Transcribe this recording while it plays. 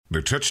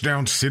The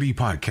Touchdown City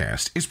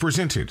Podcast is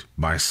presented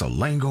by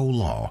Salango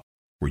Law,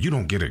 where you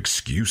don't get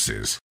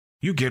excuses,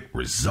 you get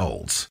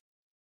results.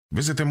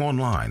 Visit them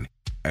online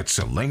at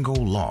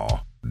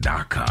salangolaw.com.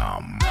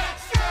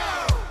 Let's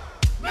go,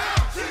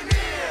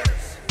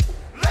 Mountaineers!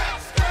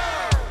 Let's go,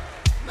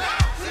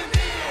 Mountaineers!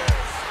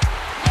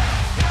 Let's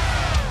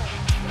go,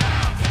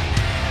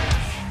 Mountaineers!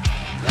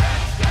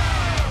 Let's go,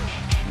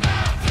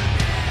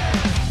 Mountaineers!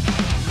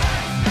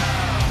 Let's go,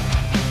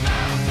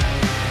 Mountaineers!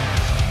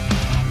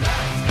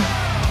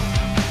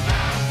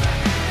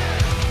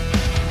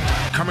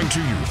 Coming to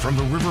you from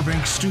the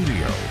Riverbank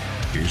Studio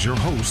is your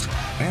host,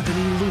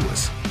 Anthony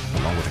Lewis,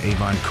 along with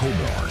Avon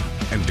Coburn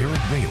and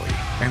Derek Bailey.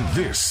 And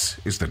this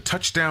is the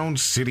Touchdown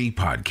City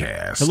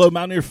Podcast. Hello,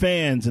 Mountaineer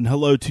fans, and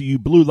hello to you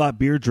Blue Lot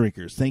beer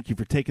drinkers. Thank you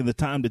for taking the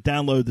time to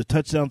download the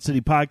Touchdown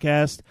City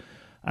Podcast.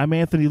 I'm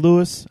Anthony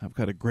Lewis. I've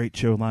got a great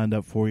show lined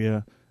up for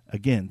you.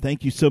 Again,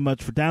 thank you so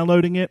much for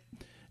downloading it.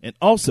 And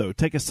also,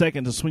 take a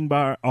second to swing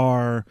by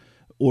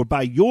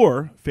by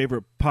your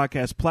favorite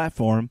podcast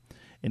platform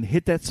and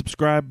hit that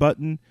subscribe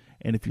button.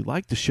 And if you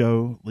like the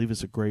show, leave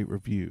us a great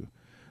review.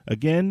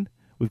 Again,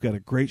 we've got a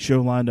great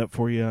show lined up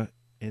for you.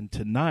 And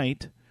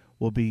tonight,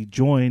 we'll be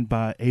joined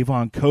by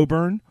Avon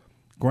Coburn,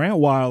 Grant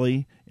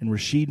Wiley, and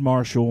Rasheed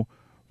Marshall.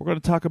 We're going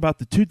to talk about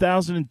the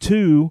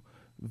 2002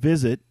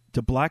 visit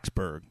to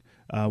Blacksburg.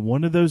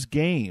 One of those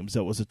games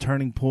that was a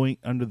turning point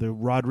under the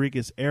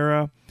Rodriguez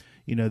era.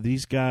 You know,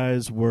 these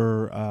guys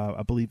were,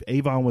 I believe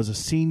Avon was a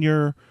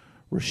senior.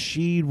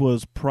 Rasheed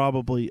was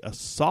probably a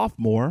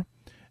sophomore.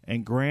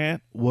 And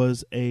Grant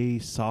was a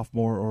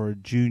sophomore or a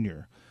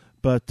junior.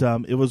 But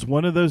it was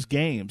one of those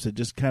games that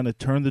just kind of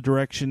turned the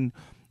direction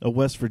of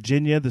West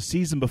Virginia. The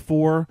season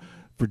before,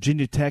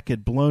 Virginia Tech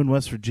had blown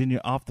West Virginia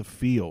off the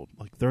field,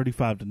 like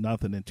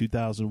 35-0 in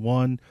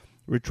 2001.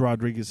 Rich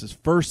Rodriguez's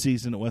first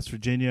season at West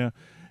Virginia.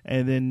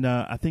 And then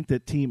I think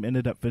that team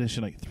ended up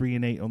finishing like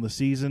 3-8 on the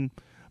season.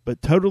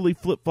 But totally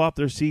flip-flopped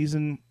their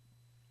season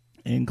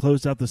and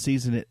closed out the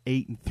season at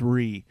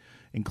 8-3.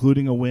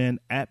 Including a win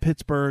at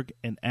Pittsburgh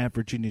and at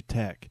Virginia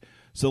Tech.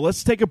 So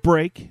let's take a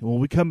break. When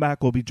we come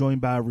back, we'll be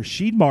joined by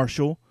Rasheed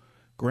Marshall,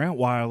 Grant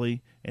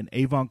Wiley, and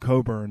Avon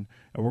Coburn,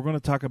 and we're going to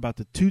talk about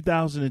the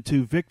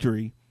 2002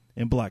 victory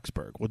in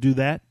Blacksburg. We'll do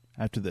that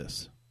after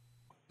this.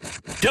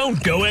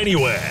 Don't go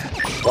anywhere.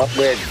 What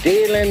we're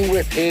dealing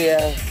with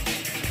here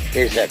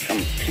is a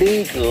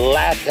complete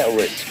lack of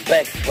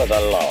respect for the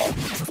law.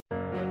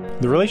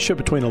 The relationship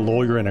between a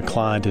lawyer and a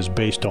client is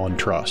based on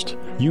trust.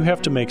 You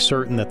have to make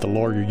certain that the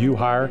lawyer you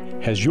hire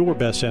has your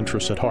best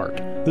interests at heart.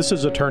 This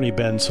is attorney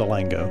Ben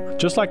Salango.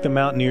 Just like the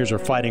Mountaineers are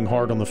fighting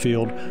hard on the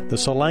field, the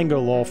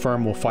Salango Law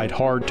Firm will fight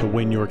hard to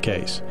win your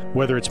case.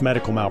 Whether it's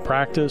medical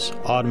malpractice,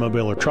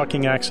 automobile or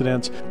trucking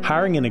accidents,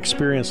 hiring an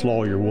experienced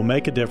lawyer will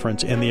make a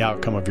difference in the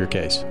outcome of your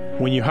case.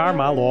 When you hire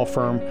my law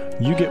firm,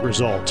 you get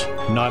results,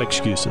 not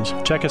excuses.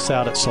 Check us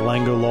out at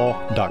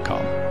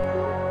salangolaw.com.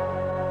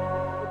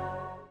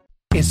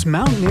 It's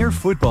Mountaineer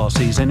football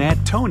season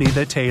at Tony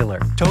the Tailor.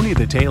 Tony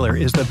the Tailor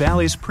is the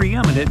Valley's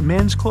preeminent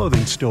men's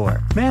clothing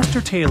store. Master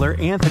Tailor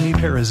Anthony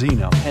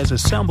Perazino has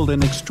assembled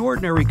an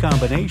extraordinary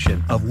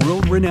combination of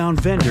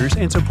world-renowned vendors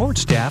and support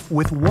staff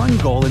with one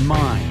goal in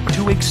mind: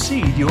 to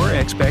exceed your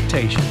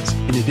expectations.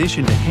 In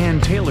addition to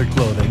hand-tailored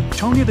clothing,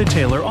 Tony the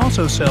Tailor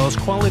also sells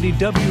quality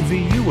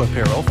WVU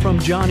apparel from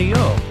Johnny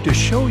O to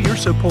show your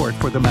support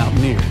for the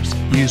Mountaineers.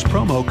 Use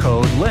promo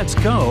code Let's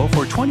Go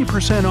for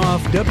 20%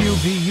 off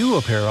WVU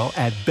apparel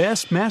at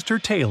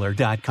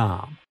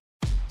bestmastertailor.com.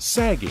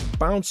 Sagging,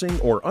 bouncing,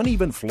 or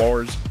uneven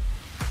floors,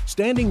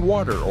 standing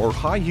water or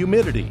high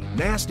humidity,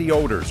 nasty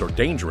odors, or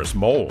dangerous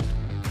mold.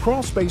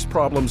 Crawl space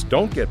problems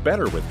don't get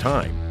better with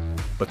time,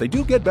 but they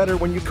do get better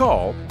when you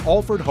call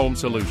Alford Home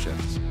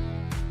Solutions.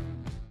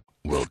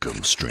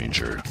 Welcome,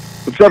 stranger.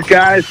 What's up,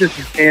 guys? This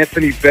is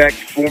Anthony Beck,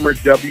 former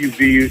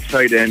WVU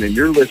tight end, and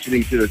you're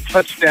listening to the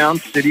Touchdown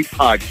City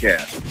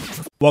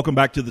Podcast. Welcome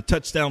back to the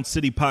Touchdown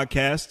City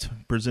Podcast,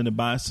 presented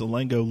by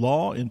Salango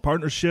Law in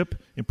partnership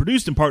and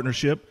produced in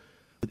partnership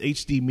with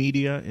HD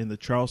Media and the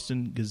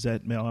Charleston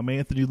Gazette-Mail. I'm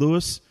Anthony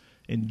Lewis,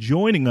 and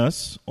joining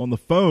us on the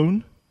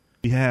phone,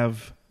 we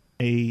have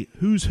a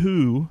who's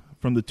who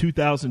from the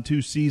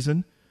 2002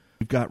 season.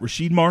 We've got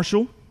Rasheed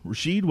Marshall.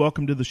 Rasheed,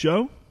 welcome to the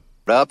show.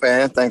 What up,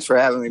 man? Thanks for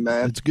having me,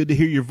 man. It's good to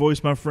hear your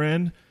voice, my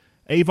friend.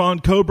 Avon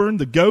Coburn,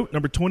 the GOAT,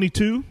 number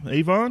 22.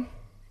 Avon?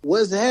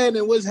 What's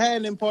happening? What's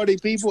happening, party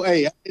people?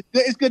 Hey,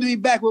 it's good to be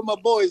back with my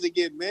boys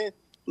again, man.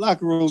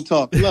 Locker room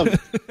talk. Love it.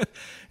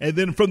 And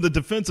then from the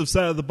defensive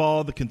side of the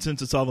ball, the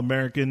consensus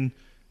All-American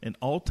and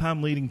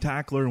all-time leading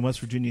tackler in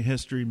West Virginia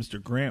history,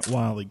 Mr. Grant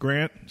Wiley.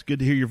 Grant, it's good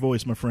to hear your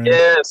voice, my friend.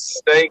 Yes,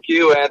 thank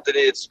you, Anthony.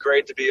 It's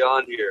great to be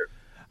on here.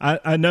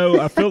 I know.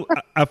 I feel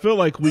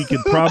like we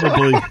could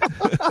probably.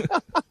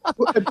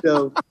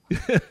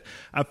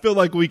 I feel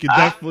like we could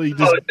definitely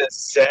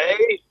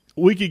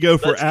we could go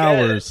for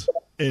hours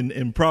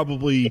and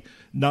probably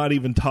not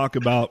even talk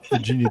about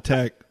Virginia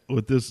Tech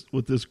with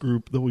this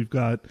group that we've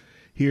got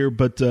here.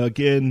 But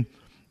again,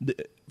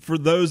 for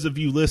those of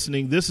you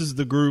listening, this is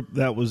the group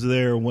that was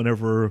there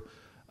whenever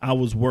I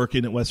was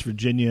working at West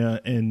Virginia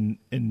and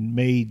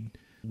made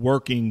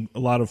working a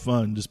lot of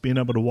fun. Just being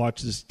able to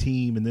watch this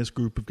team and this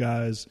group of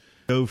guys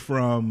go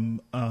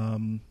from a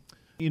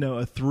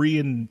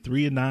 3-9,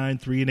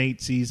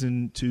 3-8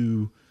 season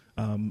to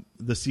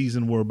the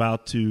season we're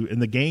about to, in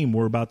the game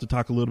we're about to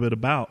talk a little bit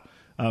about,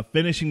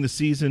 finishing the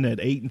season at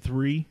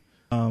 8-3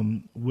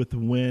 with a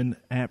win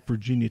at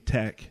Virginia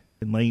Tech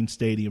in Lane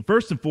Stadium.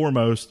 First and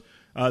foremost,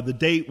 the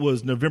date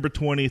was November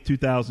 20th,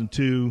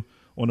 2002,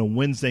 on a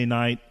Wednesday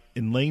night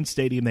in Lane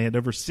Stadium. They had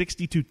over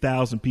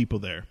 62,000 people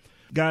there.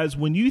 Guys,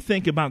 when you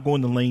think about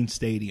going to Lane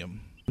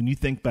Stadium, when you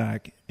think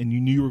back and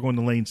you knew you were going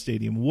to Lane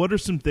Stadium, what are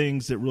some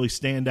things that really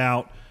stand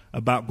out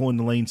about going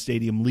to Lane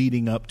Stadium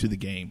leading up to the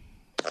game?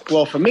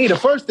 Well, for me, the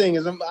first thing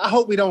is I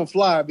hope we don't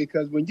fly,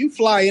 because when you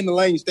fly into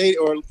Lane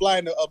Stadium or fly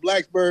into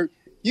Blacksburg,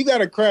 you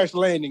got a crash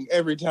landing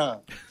every time.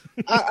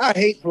 I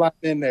hate flying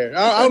in there.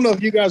 I don't know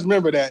if you guys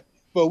remember that,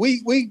 but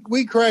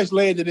we crash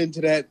landed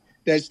into that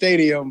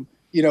stadium.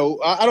 You know,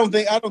 I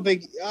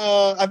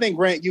think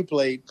Grant, you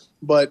played,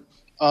 but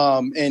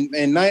when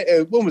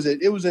was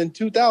it? It was in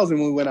 2000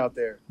 when we went out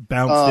there.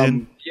 Bounced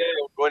in. Yeah,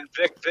 when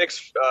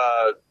Vic's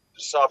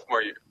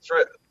sophomore year.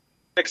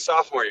 Vic's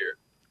sophomore year.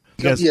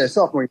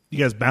 Sophomore year. You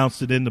guys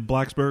bounced it into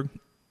Blacksburg?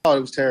 Oh,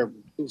 it was terrible.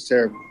 It was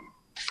terrible.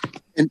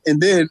 And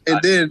then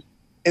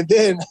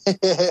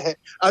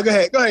oh, go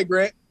ahead,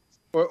 Grant.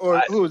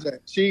 Or who was that?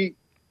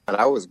 And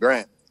I was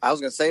Grant. I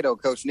was gonna say though,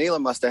 Coach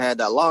Nealon must have had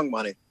that long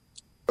money.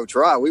 Coach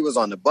Rod, we was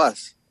on the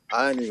bus.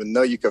 I didn't even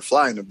know you could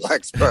fly into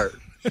Blacksburg.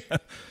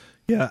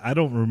 Yeah, I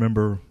don't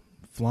remember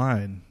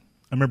flying.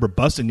 I remember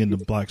busing into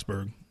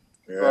Blacksburg.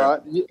 Yeah.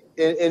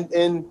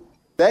 And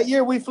that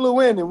year we flew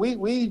in and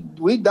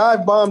we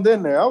dive bombed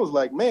in there. I was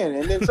like, man.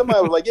 And then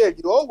somebody was like, yeah,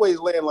 you always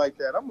land like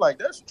that. I'm like,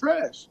 that's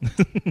trash.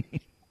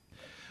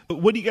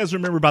 What do you guys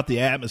remember about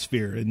the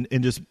atmosphere?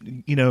 And just,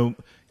 you know,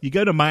 you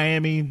go to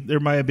Miami, there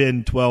might have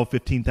been 12,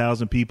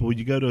 15,000 people.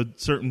 You go to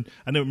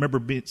I don't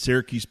remember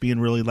Syracuse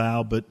being really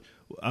loud, but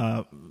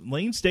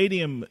Lane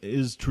Stadium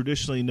is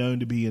traditionally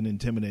known to be an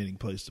intimidating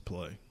place to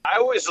play. I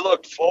always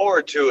looked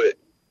forward to it.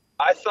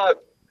 I thought,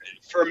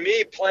 for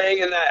me, playing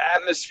in that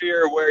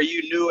atmosphere where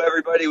you knew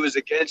everybody was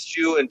against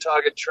you and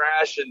talking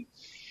trash and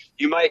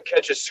you might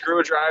catch a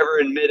screwdriver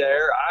in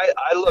midair,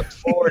 I looked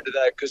forward to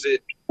that because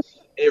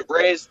it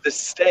raised the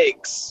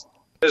stakes.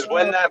 Because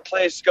when that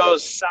place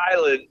goes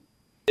silent,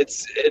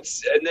 it's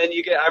and then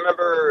you get. I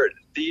remember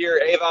the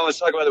year Avon was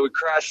talking about that we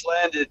crash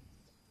landed.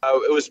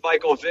 It was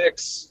Michael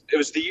Vick's. It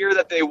was the year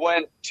that they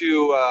went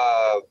to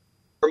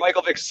for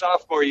Michael Vick's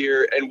sophomore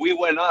year, and we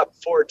went up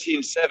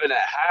 14-7 at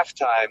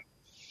halftime.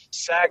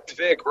 Sacked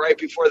Vick right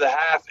before the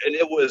half, and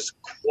it was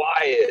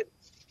quiet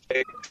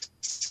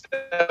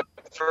except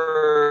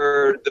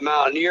for the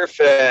Mountaineer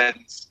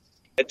fans.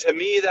 And to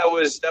me, that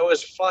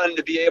was fun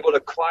to be able to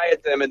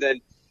quiet them and then,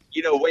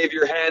 you know, wave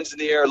your hands in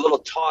the air, a little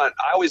taunt.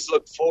 I always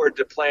look forward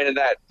to playing in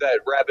that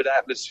rabid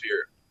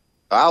atmosphere.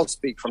 I'll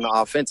speak from the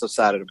offensive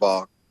side of the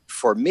ball.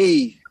 For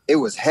me, it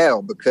was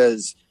hell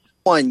because,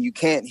 one, you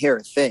can't hear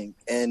a thing.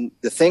 And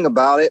the thing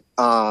about it,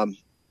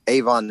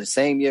 Avon, the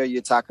same year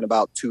you're talking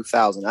about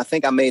 2000. I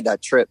think I made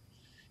that trip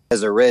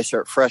as a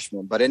redshirt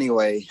freshman. But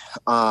anyway,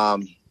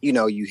 you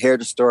know, you hear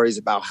the stories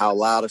about how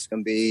loud it's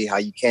going to be, how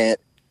you can't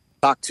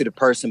talk to the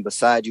person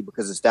beside you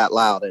because it's that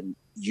loud. And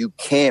you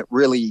can't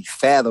really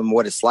fathom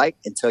what it's like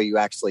until you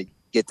actually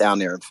get down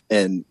there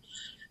and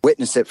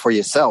witness it for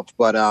yourself.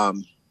 But,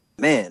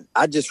 man,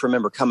 I just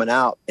remember coming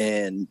out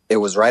and it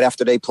was right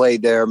after they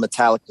played their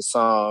Metallica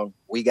song.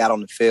 We got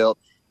on the field.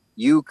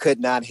 You could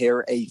not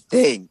hear a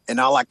thing. And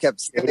all I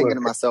kept thinking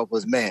to myself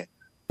was, man,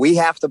 we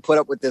have to put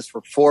up with this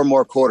for 4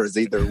 more quarters.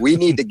 Either we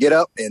need to get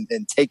up and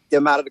take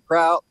them out of the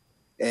crowd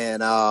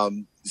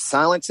and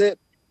silence it,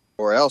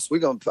 or else we're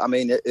going to, I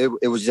mean,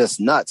 it was just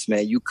nuts,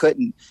 man. You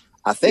couldn't,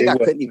 I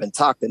couldn't even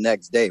talk the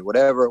next day,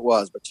 whatever it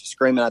was, but you're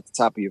screaming at the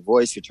top of your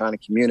voice. You're trying to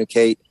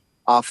communicate,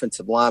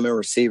 offensive lineman,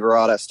 receiver,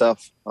 all that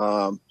stuff.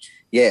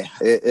 Yeah,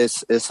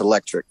 it's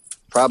electric.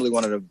 Probably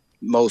one of the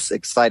most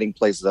exciting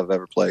places I've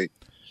ever played.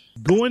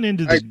 Going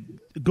into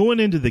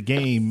the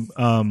game,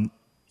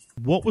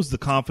 what was the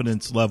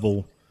confidence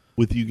level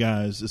with you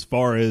guys as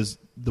far as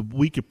the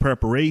week of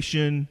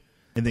preparation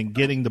and then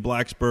getting to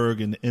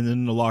Blacksburg and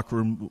in the locker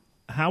room?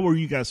 How were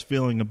you guys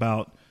feeling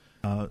about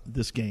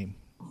this game?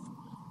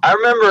 I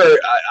remember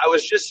I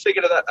was just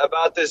thinking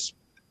about this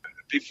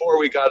before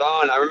we got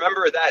on. I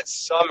remember that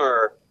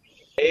summer,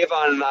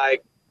 Avon and I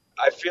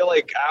feel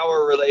like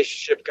our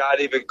relationship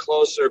got even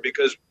closer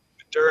because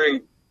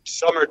during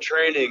summer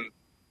training,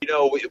 you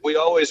know, we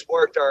always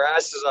worked our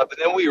asses up, and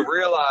then we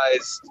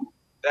realized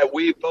that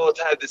we both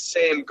had the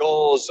same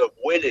goals of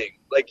winning.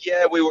 Like,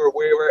 yeah, we were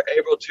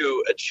able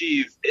to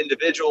achieve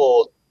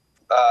individual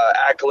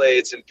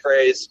accolades and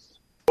praise.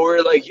 But we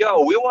were like,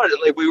 yo, we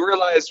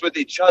realized with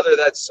each other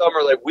that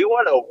summer, like, we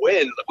want to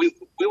win. We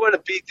want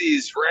to beat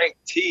these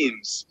ranked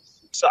teams.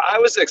 So I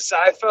was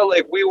excited. I felt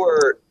like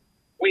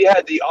we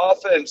had the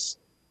offense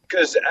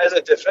because as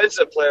a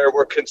defensive player,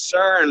 we're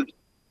concerned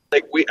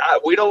Like we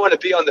don't want to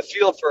be on the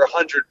field for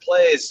 100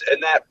 plays.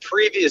 And that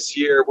previous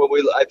year,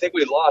 when I think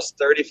we lost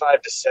 35-7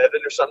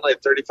 or something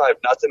like 35-0,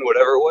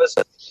 whatever it was.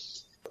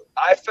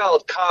 I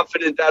felt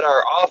confident that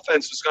our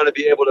offense was going to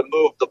be able to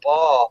move the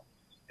ball,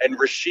 and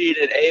Rashid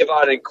and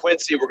Avon and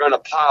Quincy were going to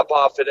pop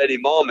off at any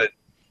moment.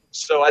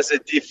 So as a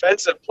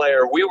defensive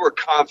player, we were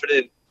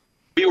confident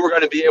we were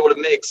going to be able to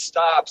make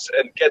stops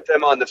and get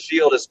them on the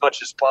field as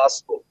much as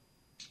possible.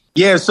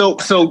 Yeah, so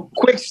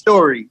quick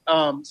story.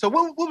 So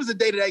what was the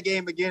date of that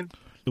game again?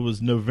 It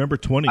was November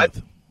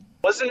 20th.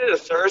 Wasn't it a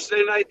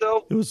Thursday night,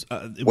 though? It was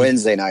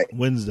Wednesday night.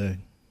 Wednesday.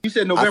 You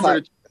said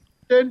November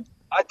the 10th?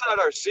 I thought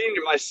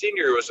my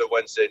senior was a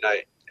Wednesday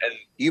night. And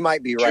you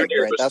might be right,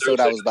 Grant. That's what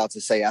I was about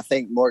to say. I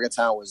think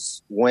Morgantown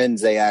was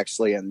Wednesday,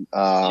 actually, and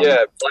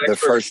the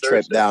first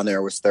trip down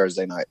there was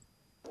Thursday night.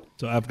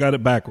 So I've got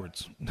it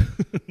backwards.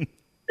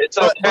 It's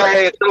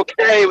okay. It's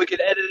okay. We can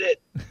edit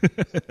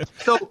it.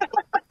 So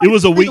it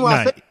was a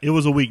weeknight. It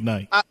was a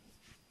weeknight.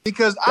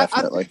 Because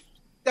definitely.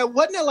 That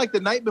wasn't it like the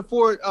night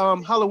before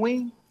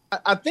Halloween?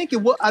 I think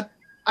it was.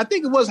 I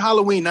think it was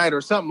Halloween night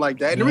or something like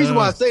that. And the reason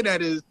why I say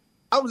that is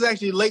I was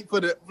actually late for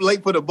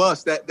the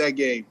bus that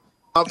game.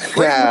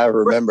 I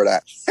remember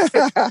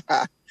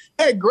that.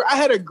 I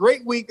had a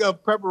great week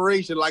of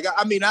preparation. Like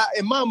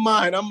in my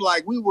mind, I'm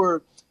like we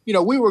were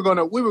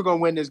gonna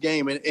win this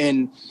game,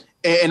 and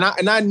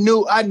I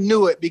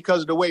knew it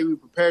because of the way we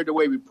prepared, the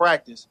way we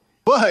practiced.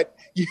 But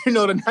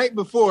the night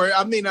before,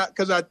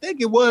 because I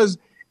think it was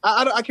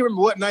I can't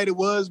remember what night it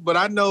was, but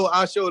I know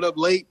I showed up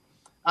late.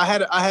 I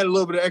had a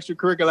little bit of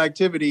extracurricular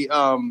activity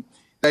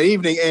that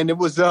evening, and it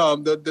was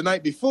the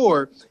night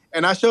before,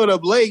 and I showed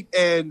up late,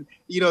 and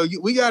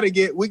we got to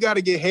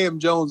get Ham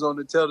Jones on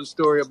to tell the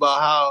story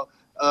about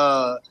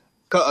how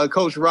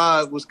Coach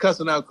Rod was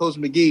cussing out Coach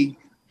McGee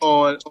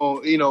on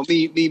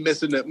me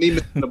missing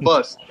the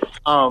bus.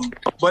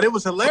 But it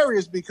was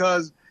hilarious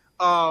because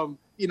I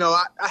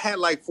had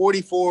like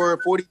 40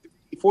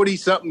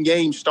 something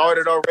games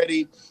started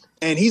already,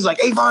 and he's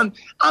like, Avon,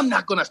 I'm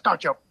not gonna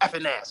start your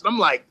effing ass. And I'm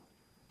like,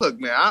 look,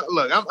 man,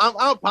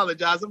 I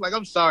apologize. I'm like,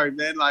 I'm sorry,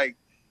 man. Like,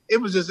 it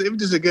was just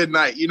a good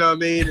night. You know what I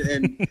mean?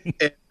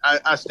 And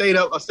I stayed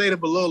up a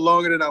little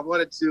longer than I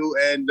wanted to.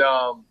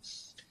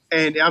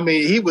 And I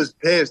mean, he was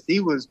pissed.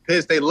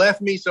 They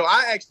left me. So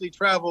I actually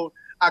traveled.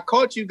 I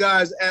caught you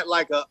guys at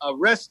like a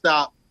rest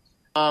stop.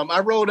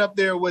 I rode up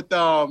there with,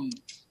 who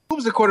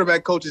was the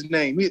quarterback coach's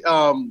name?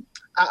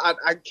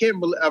 I can't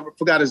believe, I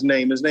forgot his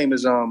name. His name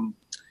is,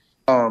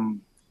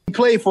 he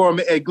played for him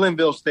at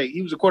Glenville State.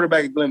 He was a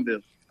quarterback at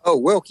Glenville. Oh,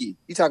 Wilkie.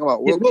 You talking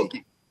about Wilkie? Yeah,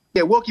 Wilkie.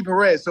 Yeah, Wilkie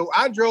Perez. So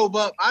I drove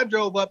up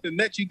and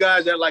met you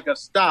guys at like a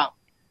stop,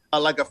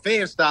 like a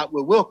fan stop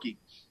with Wilkie.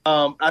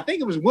 I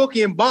think it was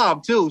Wilkie and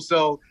Bob too.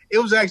 So it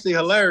was actually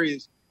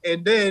hilarious.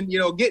 And then,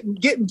 getting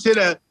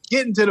to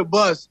the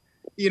bus,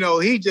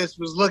 he just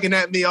was looking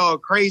at me all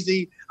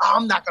crazy. Oh,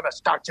 I'm not gonna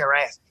start your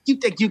ass. You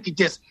think you could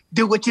just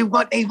do what you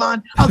want,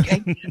 Avon?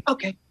 Okay,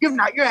 okay. Your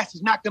ass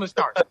is not gonna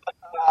start.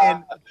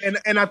 And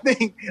I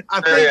think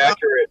very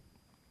accurate.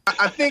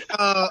 I think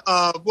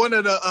one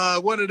of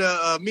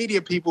the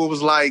media people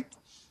was like,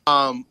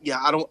 I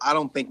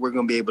don't think we're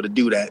gonna be able to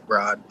do that,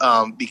 Rod,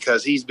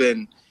 because he's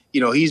been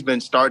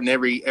starting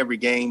every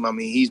game. I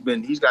mean,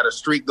 he's got a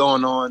streak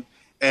going on,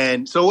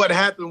 and so what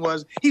happened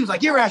was he was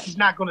like, your ass is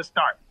not gonna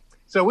start.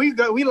 So we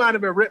lined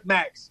up at Rip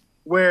Max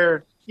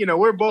where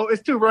we're both.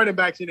 It's two running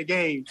backs in the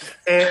game,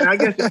 and I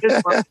guess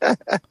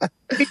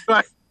he's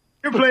like,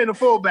 you're playing the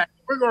fullback.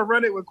 We're gonna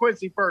run it with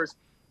Quincy first.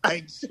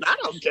 Like, I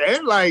don't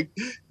care. Like,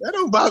 that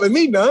don't bother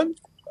me none.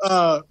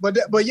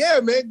 But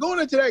yeah, man, going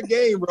into that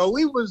game, bro,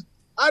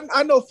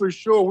 I know for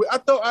sure.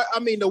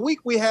 The week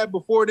we had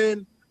before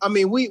then,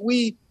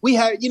 we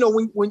had,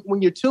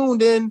 when you're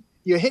tuned in,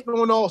 you're hitting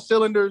on all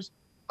cylinders.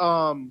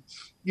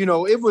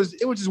 It was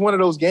just one of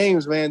those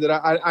games, man,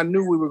 that I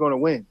knew we were going to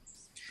win.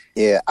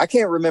 Yeah, I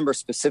can't remember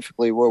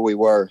specifically where we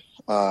were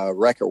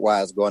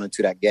record-wise going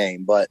into that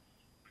game, but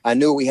I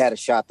knew we had a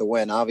shot to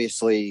win.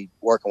 Obviously,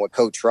 working with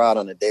Coach Rod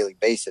on a daily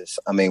basis,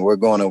 we're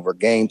going over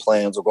game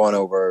plans. We're going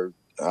over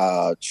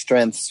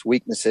strengths,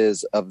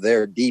 weaknesses of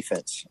their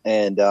defense.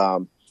 And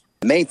the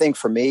main thing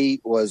for me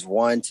was,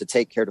 one, to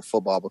take care of the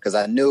football, because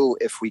I knew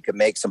if we could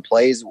make some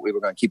plays, we were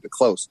going to keep it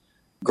close.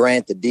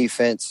 Grant, the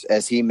defense,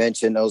 as he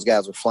mentioned, those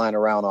guys were flying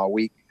around all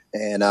week.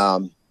 And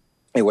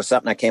it was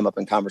something that came up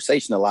in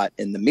conversation a lot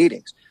in the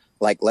meetings.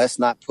 Like, let's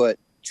not put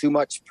too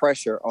much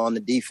pressure on the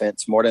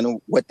defense more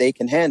than what they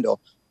can handle.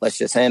 Let's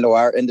just handle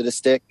our end of the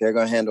stick. They're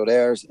going to handle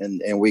theirs,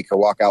 and we could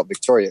walk out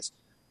victorious.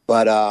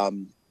 But,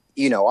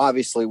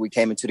 obviously we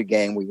came into the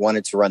game. We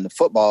wanted to run the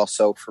football.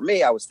 So for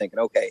me, I was thinking,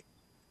 okay,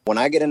 when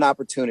I get an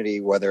opportunity,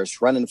 whether it's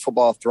running the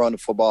football, throwing the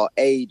football,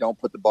 A, don't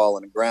put the ball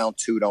on the ground.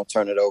 2, don't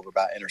turn it over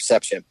by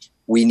interception.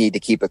 We need to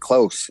keep it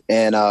close.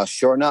 And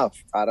sure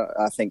enough,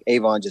 I think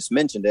Avon just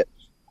mentioned it.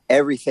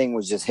 Everything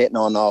was just hitting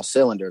on all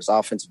cylinders.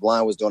 Offensive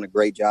line was doing a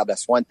great job.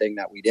 That's one thing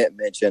that we didn't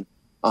mention.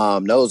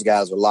 Those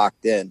guys were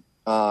locked in.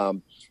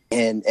 And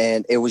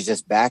it was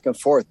just back and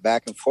forth.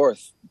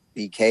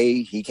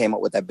 BK, he came up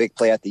with that big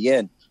play at the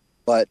end.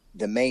 But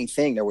the main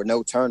thing, there were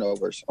no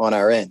turnovers on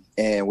our end.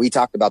 And we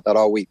talked about that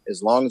all week.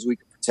 As long as we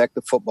could protect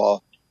the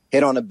football,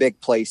 hit on a big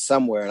play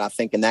somewhere. And I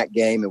think in that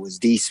game, it was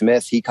D.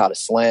 Smith. He caught a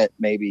slant,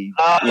 maybe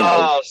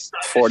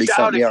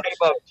 40-something yards.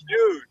 Came up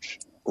huge.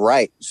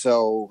 Right.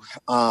 So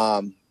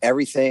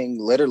everything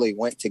literally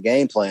went to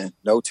game plan.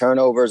 No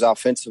turnovers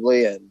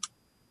offensively, and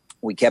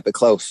we kept it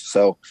close.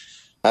 So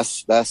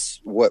that's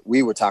what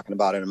we were talking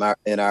about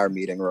in our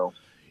meeting room.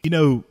 You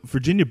know,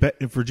 Virginia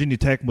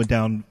Tech went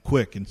down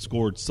quick and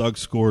scored. Suggs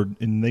scored,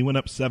 and they went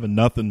up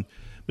 7-0.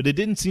 But it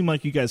didn't seem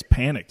like you guys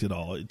panicked at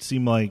all. It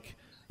seemed like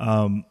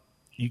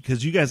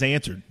because you guys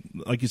answered,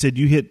 like you said,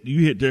 you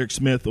hit Derek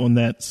Smith on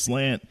that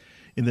slant,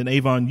 and then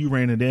Avon, you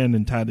ran it in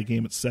and tied the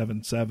game at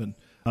 7-7.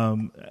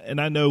 And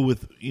I know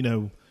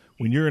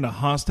when you're in a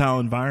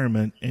hostile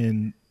environment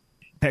and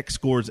Tech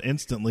scores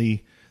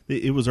instantly,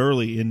 it was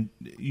early, and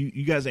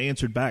you guys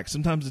answered back.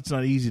 Sometimes it's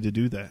not easy to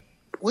do that.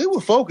 We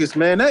were focused,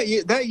 man.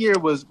 That year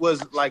was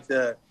like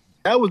that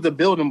was the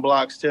building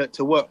blocks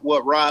to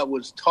what Rod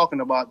was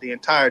talking about the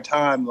entire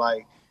time.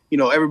 Like,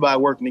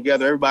 everybody working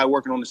together, everybody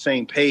working on the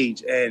same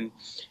page. And,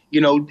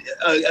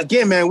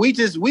 again, man, we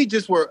just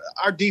were,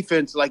 our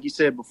defense, like you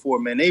said before,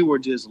 man, they were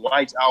just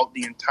lights out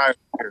the entire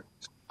year.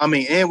 I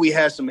mean, and we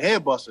had some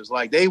head busters.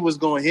 Like, they was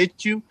going to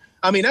hit you.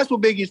 I mean, that's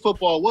what Big East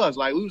football was.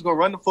 Like, we was going to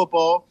run the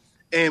football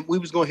and we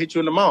was going to hit you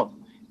in the mouth.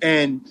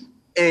 And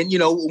when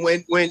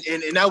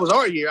that was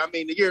our year. I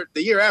mean, the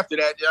year after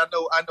that, I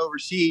know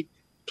Rasheed,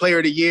 player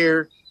of the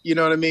year, you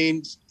know what I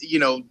mean?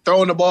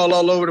 Throwing the ball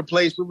all over the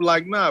place. We were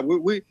like, nah,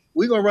 we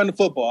gonna run the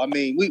football. I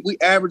mean, we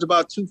average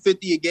about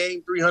 250 a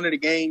game, 300 a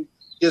game,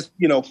 just,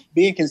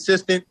 being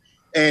consistent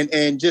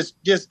and just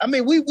I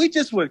mean, we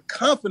just with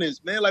confidence,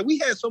 man. Like, we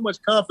had so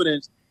much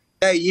confidence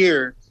that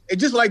year. And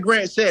just like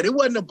Grant said, it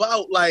wasn't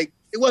about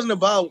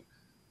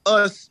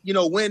us,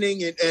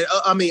 winning and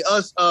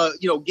us,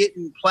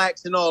 getting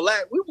plaques and all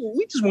that.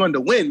 We just wanted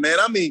to win, man.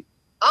 I mean,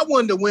 I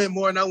wanted to win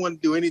more than I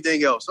wanted to do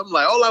anything else. I'm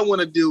like, all I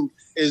want to do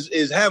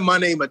is have my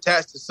name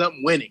attached to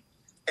something winning.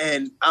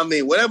 And I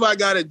mean, whatever I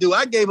got to do,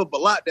 I gave up a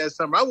lot that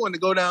summer. I wanted to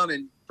go down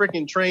and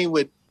freaking train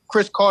with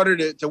Chris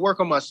Carter to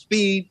work on my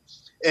speed.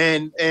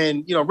 And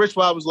Rich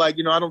Rod was like,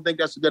 I don't think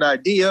that's a good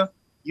idea.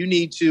 You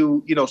need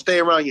to, stay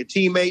around your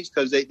teammates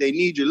because they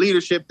need your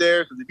leadership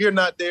there. Because if you're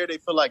not there, they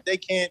feel like they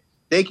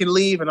can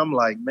leave. And I'm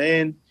like,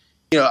 man,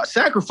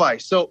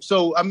 sacrifice.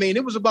 So I mean,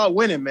 it was about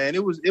winning, man.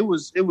 It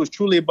was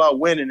truly about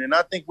winning. And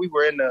I think we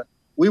were in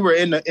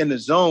the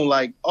zone.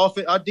 Like,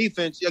 our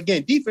defense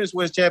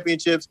wins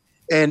championships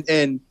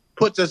and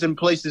puts us in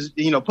places,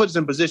 puts us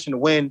in position to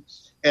win.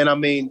 And I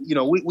mean,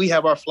 we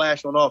have our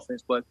flash on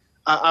offense, but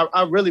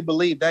I really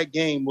believe that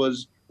game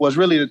was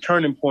really the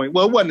turning point.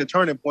 Well, it wasn't a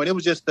turning point. It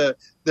was just the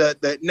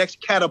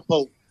next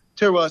catapult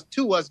to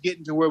us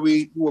getting to where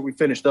we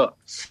finished up.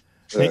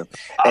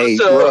 Hey,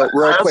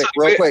 real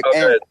quick.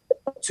 And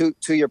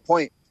to your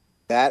point,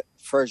 that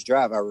first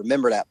drive, I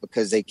remember that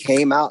because they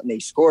came out and they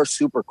scored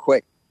super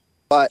quick.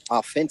 But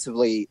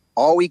offensively,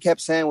 all we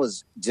kept saying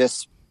was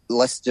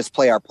let's just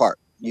play our part.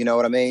 You know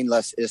what I mean?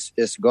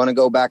 It's going to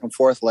go back and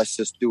forth. Let's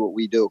just do what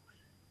we do.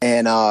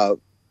 And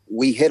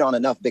we hit on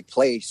enough big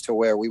plays to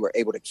where we were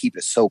able to keep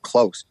it so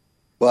close.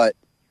 But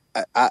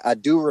I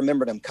do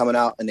remember them coming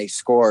out and they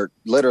scored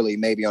literally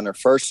maybe on their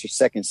first or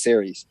second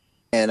series.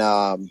 And,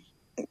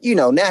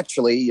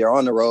 naturally you're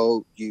on the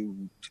road.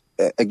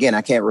 Again,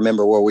 I can't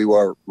remember where we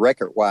were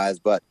record-wise,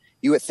 but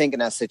you would think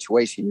in that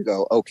situation, you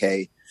go,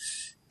 okay,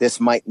 this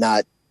might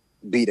not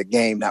be the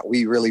game that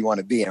we really want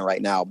to be in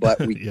right now. But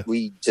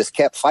we just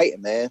kept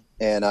fighting, man.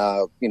 And,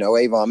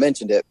 Avon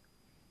mentioned it.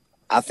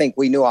 I think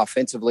we knew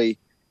offensively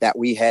that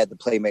we had the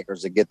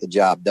playmakers to get the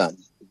job done.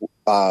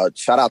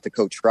 Shout out to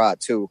Coach Rod,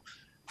 too,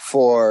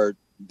 for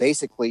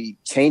basically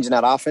changing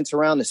that offense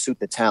around to suit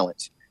the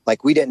talent.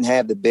 Like, we didn't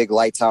have the big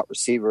lights-out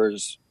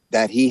receivers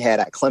that he had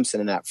at Clemson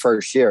in that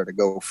first year to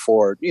go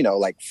for,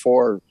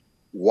 4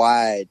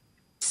 wide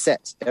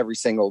sets, every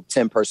single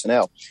 10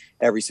 personnel,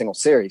 every single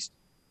series.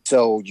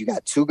 So you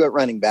got 2 good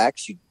running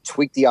backs. You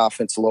tweak the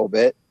offense a little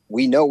bit.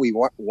 We know we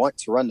want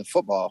to run the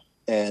football.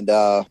 And,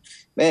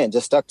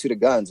 just stuck to the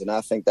guns. And I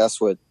think that's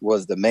what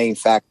was the main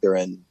factor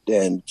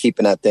in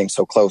keeping that thing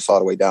so close all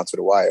the way down to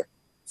the wire.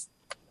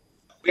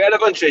 We had a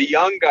bunch of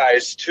young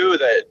guys, too,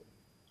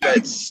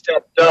 that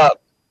stepped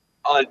up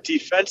on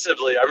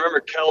defensively. I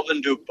remember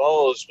Kelvin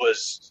Dubose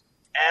was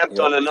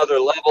amped on another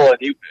level.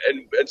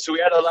 And so we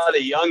had a lot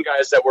of young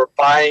guys that were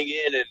buying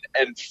in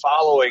and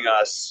following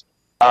us,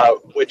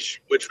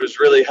 which was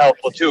really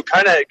helpful, too.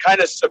 Kind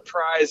of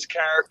surprise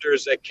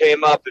characters that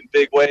came up in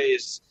big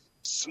ways.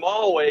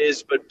 Small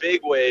ways, but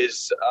big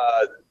ways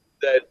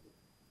that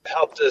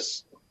helped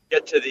us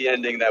get to the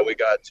ending that we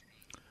got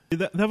to.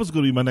 That was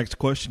going to be my next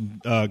question,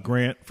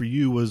 Grant, for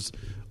you, was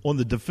on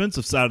the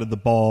defensive side of the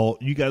ball,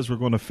 you guys were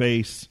going to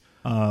face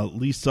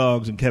Lee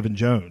Suggs and Kevin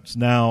Jones.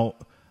 Now,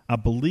 I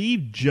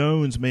believe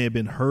Jones may have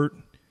been hurt,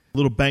 a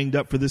little banged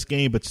up for this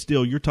game, but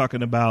still, you're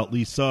talking about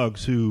Lee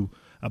Suggs, who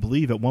I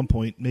believe at one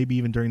point, maybe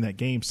even during that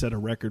game, set a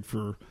record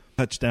for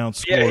touchdown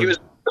scored.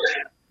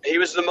 Yeah, he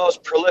was the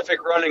most prolific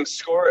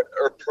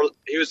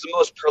he was the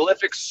most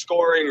prolific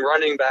scoring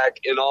running back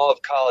in all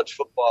of college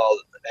football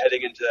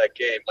heading into that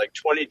game. Like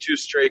 22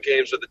 straight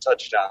games with a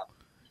touchdown,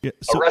 a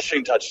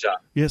rushing touchdown.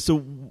 Yeah. So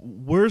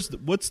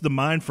what's the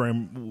mind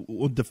frame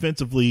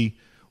defensively?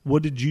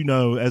 What did you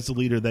know as the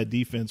leader of that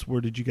defense?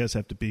 Where did you guys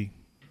have to be?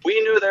 We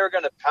knew they were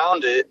going to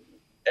pound it,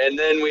 and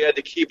then we had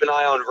to keep an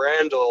eye on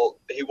Randall.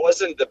 He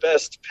wasn't the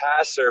best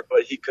passer,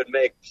 but he could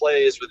make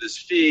plays with his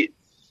feet,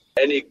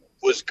 and he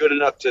was good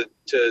enough to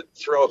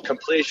throw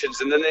completions.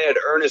 And then they had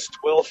Ernest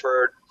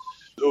Wilford,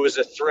 who was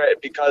a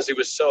threat because he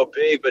was so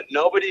big. But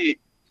nobody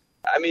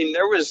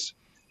was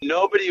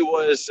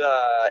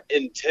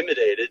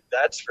intimidated,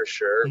 that's for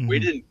sure. Mm-hmm. We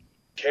didn't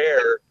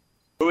care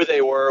who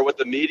they were, what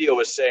the media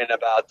was saying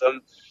about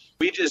them.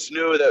 We just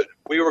knew that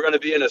we were going to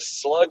be in a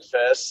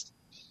slugfest,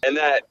 and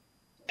that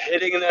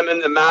hitting them in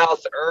the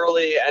mouth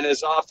early and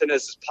as often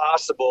as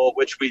possible,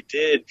 which we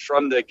did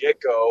from the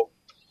get-go,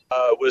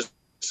 was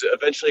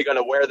eventually going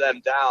to wear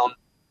them down.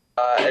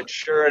 And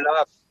sure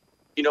enough,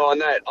 on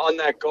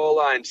that goal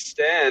line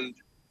stand,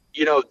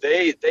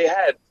 they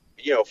had,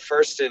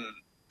 first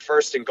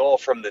and goal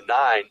from the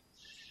 9.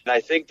 And I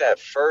think that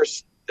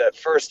first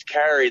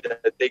carry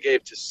that they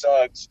gave to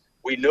Suggs,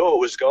 we knew it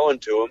was going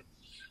to him.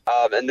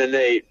 And then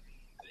they,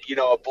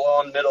 a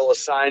blown middle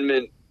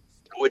assignment,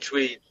 which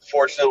we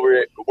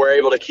fortunately were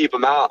able to keep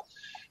him out.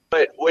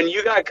 But when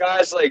you got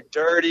guys like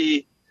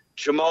Dirty,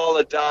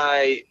 Jamal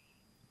Adai,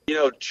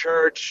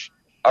 Church,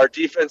 our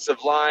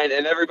defensive line,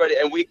 and everybody,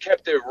 and we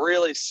kept it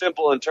really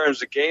simple in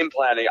terms of game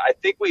planning. I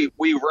think we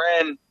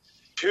ran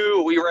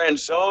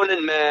zone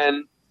and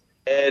man,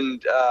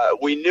 and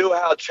we knew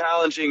how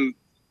challenging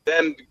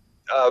them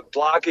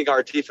blocking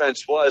our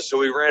defense was. So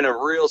we ran a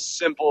real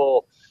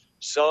simple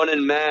zone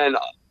and man,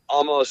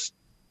 almost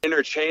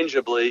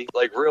interchangeably,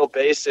 like real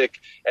basic.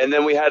 And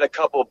then we had a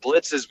couple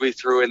blitzes we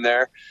threw in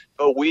there,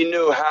 but we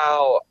knew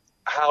how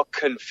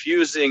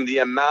confusing the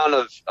amount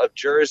of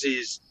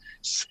jerseys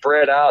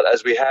spread out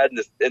as we had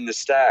in the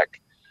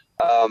stack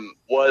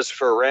was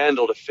for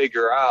Randall to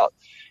figure out.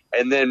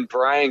 And then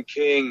Brian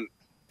King,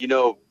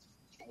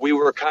 we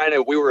were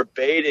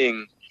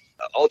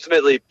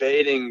ultimately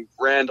baiting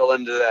Randall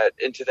into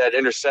that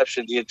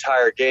interception the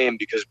entire game,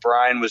 because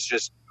Brian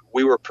was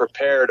we were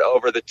prepared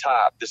over the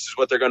top. This is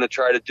what they're going to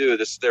try to do.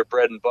 This is their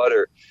bread and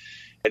butter.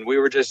 And we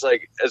were just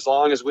like, as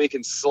long as we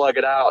can slug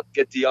it out,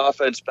 get the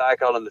offense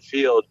back out on the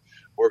field,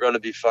 we're going to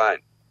be fine.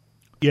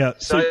 Yeah.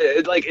 So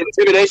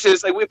intimidation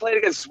is like, we played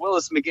against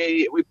Willis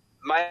McGahee.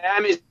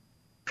 Miami's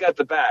got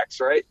the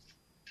backs, right?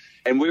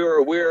 And we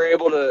were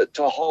able to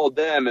hold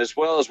them, as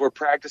well as we're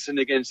practicing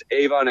against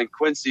Avon and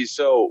Quincy.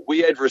 So we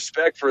had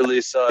respect for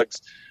Lee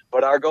Suggs,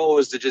 but our goal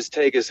was to just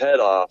take his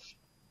head off.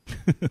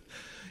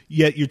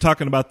 Yeah, you're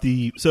talking about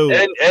and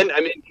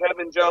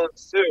Kevin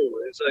Jones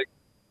too. It's like,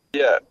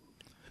 yeah.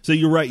 So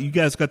you're right. You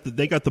guys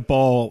they got the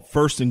ball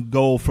first and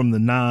goal from the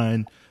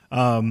 9.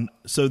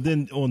 So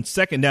then on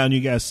second down,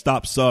 you guys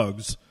stop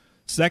Suggs.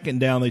 Second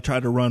down, they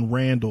tried to run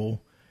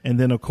Randall, and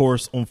then of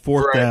course on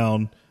fourth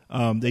down,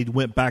 they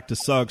went back to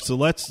Suggs. So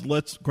let's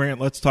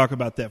talk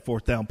about that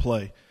fourth down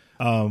play.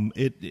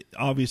 It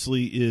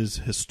obviously is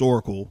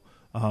historical.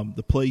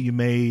 The play you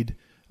made.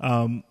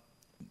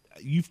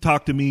 You've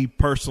talked to me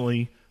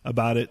personally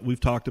about it. We've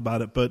talked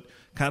about it, but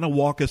kind of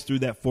walk us through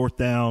that fourth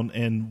down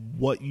and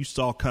what you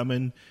saw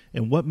coming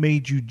and what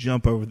made you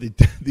jump over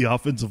the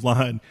offensive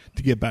line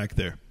to get back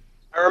there.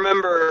 I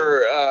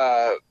remember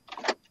I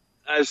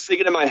was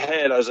thinking in my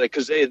head, I was like,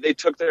 because they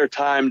took their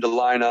time to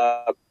line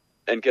up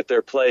and get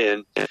their play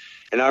in.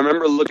 And I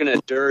remember looking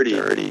at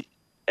Dirty,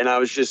 and I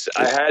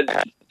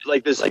had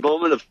like this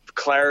moment of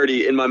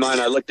clarity in my mind.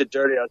 I looked at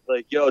Dirty. I was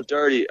like, yo,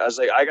 Dirty. I was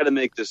like, I got to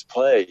make this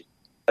play.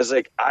 I was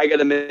like, I got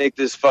to make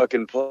this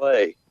fucking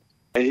play.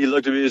 And he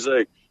looked at me. He's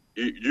like,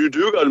 you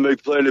do got to make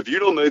the play. And if you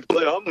don't make the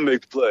play, I'm going to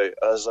make the play.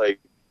 I was like,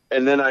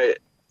 and then I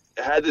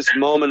had this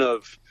moment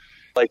of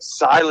like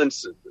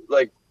silence,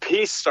 like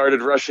peace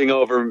started rushing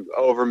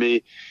over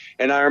me.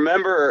 And I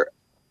remember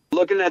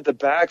looking at the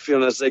backfield,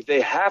 and I was like,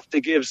 they have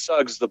to give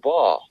Suggs the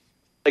ball.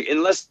 Like,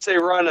 unless they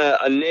run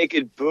a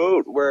naked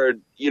boot where,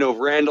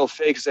 Randall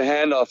fakes a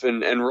handoff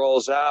and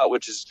rolls out,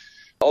 which is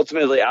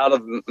ultimately out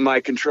of my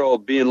control,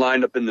 being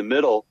lined up in the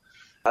middle.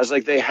 I was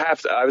like, they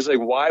have to. I was like,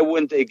 why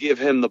wouldn't they give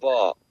him the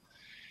ball?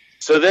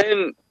 So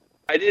then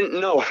I didn't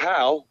know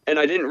how, and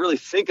I didn't really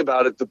think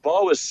about it. The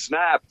ball was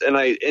snapped, and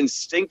I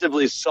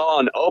instinctively saw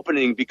an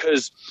opening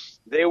because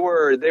they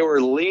were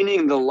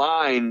leaning the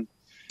line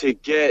to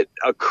get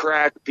a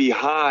crack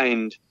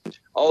behind,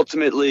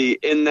 ultimately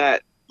in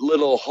that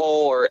little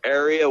hole or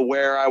area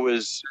where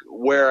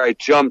I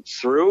jumped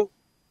through.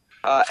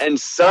 And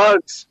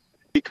Suggs,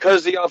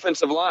 because the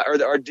offensive line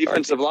or our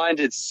defensive line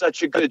did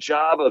such a good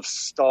job of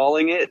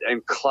stalling it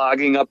and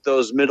clogging up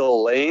those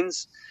middle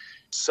lanes,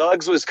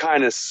 Suggs was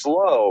kind of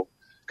slow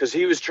because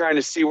he was trying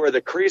to see where the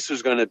crease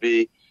was going to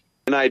be.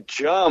 And I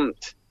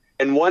jumped,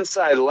 and once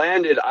I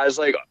landed, I was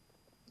like,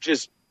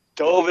 just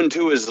dove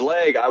into his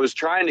leg. I was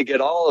trying to get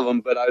all of them,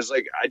 but I was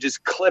like, I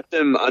just clipped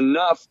him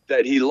enough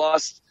that he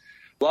lost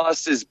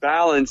lost his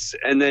balance,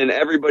 and then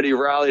everybody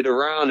rallied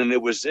around, and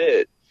it was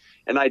it.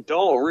 And I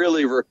don't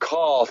really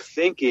recall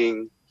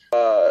thinking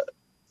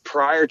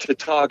prior to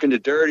talking to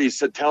Dirty,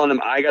 telling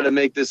him, I got to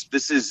make this.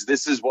 This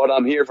is what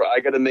I'm here for. I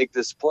got to make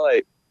this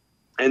play.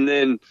 And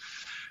then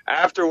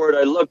afterward,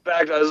 I looked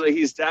back. I was like,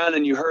 he's down,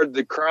 and you heard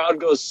the crowd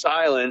go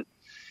silent,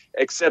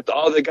 except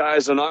all the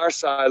guys on our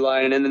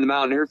sideline, and then the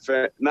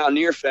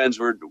Mountaineer fans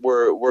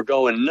were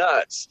going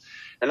nuts.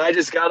 And I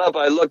just got up.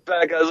 I looked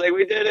back. I was like,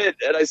 we did it.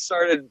 And I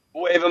started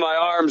waving my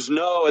arms,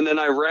 no. And then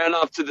I ran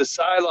off to the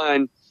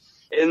sideline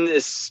in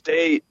this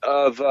state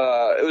of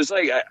it was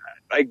like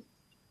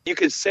you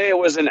could say it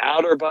was an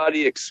outer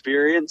body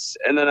experience.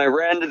 And then I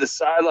ran to the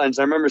sidelines.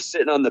 I remember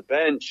sitting on the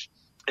bench,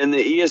 and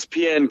the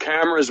ESPN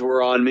cameras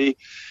were on me.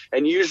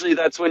 And usually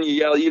that's when you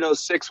yell,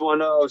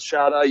 610,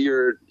 shout out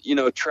your,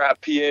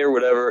 trap PA or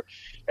whatever.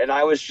 And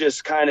I was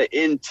just kind of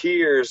in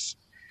tears,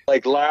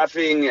 like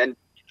laughing and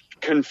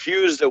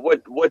confused at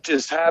what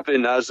just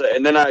happened. I was like,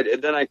 and then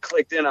I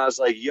clicked in. I was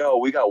like, yo,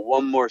 we got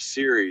one more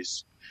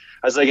series.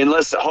 I was like,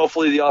 unless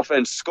hopefully the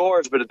offense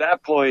scores, but at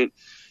that point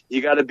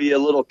you got to be a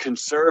little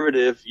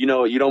conservative. You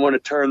don't want to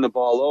turn the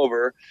ball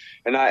over.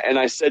 And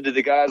I said to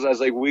the guys, I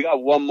was like, we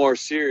got one more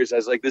series. I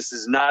was like, this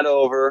is not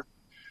over.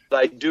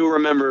 I do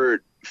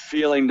remember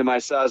feeling to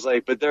myself, I was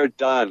like, but they're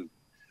done.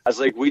 I was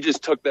like, we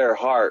just took their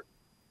heart.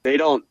 They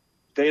don't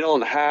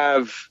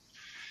have,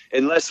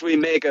 unless we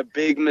make a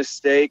big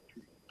mistake,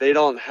 they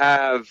don't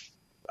have,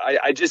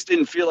 I just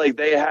didn't feel like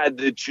they had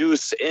the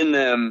juice in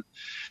them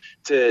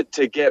to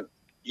get,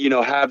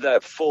 have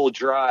that full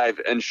drive.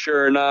 And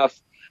sure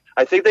enough,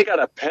 I think they got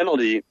a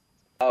penalty,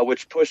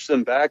 which pushed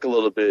them back a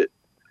little bit,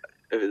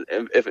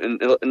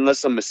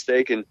 unless I'm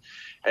mistaken.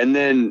 And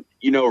then,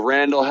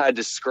 Randall had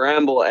to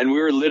scramble, and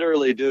we were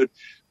literally,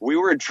 we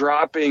were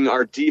dropping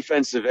our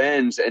defensive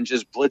ends and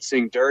just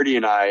blitzing Dirty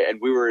and I,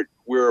 and we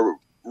were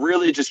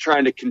really just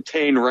trying to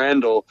contain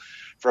Randall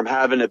from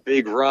having a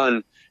big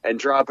run and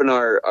dropping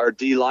our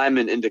D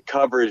lineman into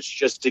coverage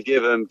just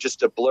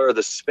to blur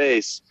the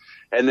space.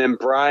 And then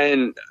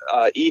Brian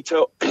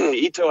Ito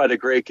had a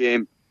great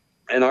game.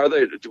 And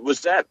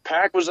was that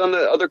Pack was on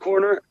the other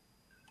corner?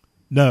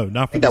 No,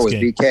 not for this that was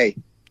game.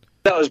 BK.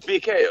 That was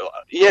BK.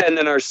 Yeah, and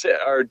then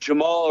our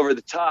Jamal over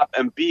the top,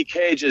 and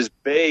BK just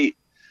baited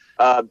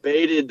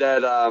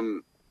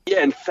that.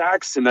 And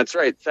Thaxton, that's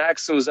right.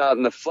 Thaxton was out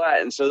in the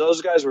flat, and so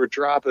those guys were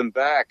dropping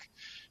back,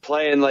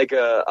 playing like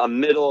a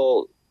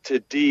middle to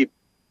deep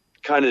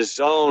kind of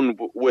zone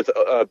with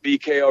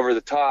BK over the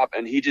top,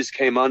 and he just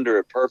came under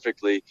it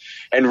perfectly.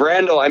 And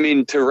Randall, I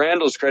mean, to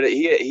Randall's credit,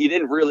 he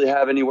didn't really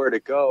have anywhere to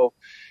go,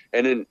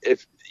 and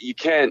if you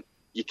can't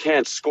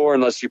score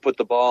unless you put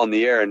the ball in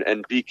the air,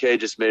 and BK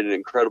just made an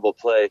incredible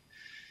play.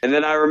 And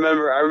then I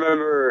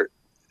remember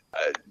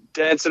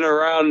dancing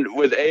around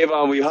with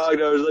Avon. We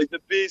hugged. I was like,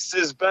 the beast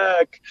is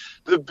back.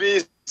 The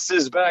beast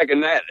is back.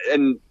 And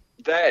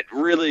that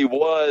really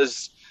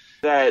was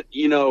that,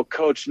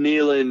 Coach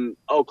Nealon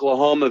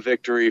Oklahoma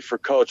victory for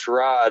Coach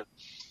Rod,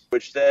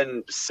 which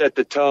then set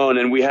the tone.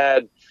 And we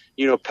had,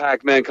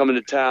 Pac-Man coming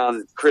to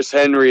town, Chris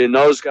Henry and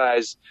those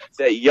guys.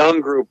 That young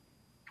group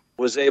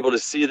was able to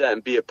see that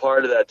and be a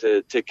part of that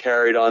to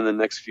carry it on the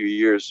next few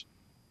years.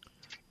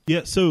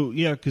 Yeah, so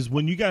because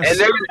when you guys and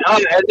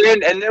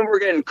then we're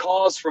getting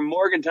calls from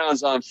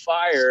Morgantown's on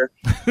fire,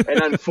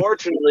 and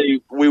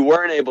unfortunately we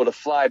weren't able to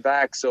fly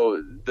back.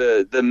 So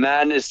the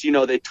madness,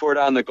 they tore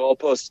down the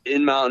goalpost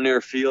in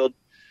Mountaineer Field.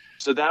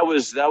 So that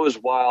was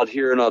wild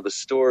hearing all the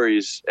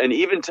stories, and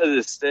even to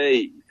this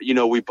day,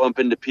 we bump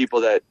into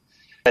people that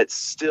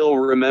still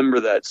remember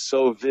that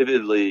so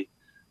vividly,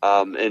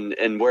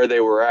 and where they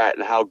were at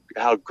and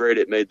how great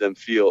it made them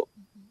feel.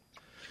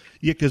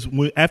 Yeah, because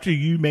after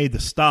you made the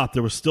stop,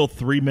 there was still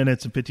 3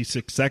 minutes and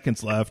 56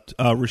 seconds left.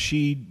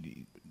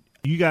 Rashid,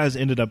 you guys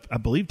ended up, I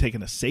believe,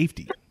 taking a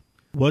safety.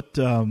 What?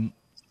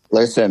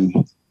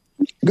 Listen,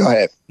 go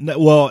ahead.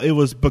 Well, it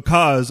was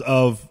because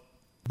of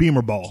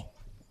Beamer ball.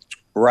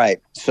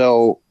 Right.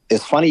 So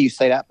it's funny you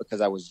say that,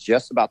 because I was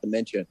just about to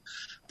mention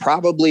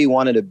probably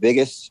one of the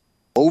biggest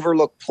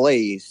overlooked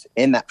plays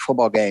in that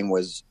football game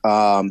was,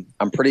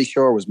 I'm pretty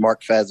sure it was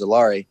Mark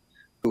Fazzolari,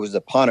 who was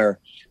the punter,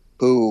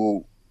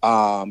 who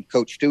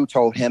Coach Stu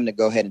told him to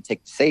go ahead and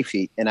take the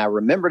safety. And I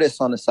remember this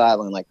on the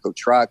sideline, like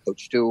Coach Rod,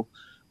 Coach Stu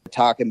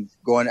talking,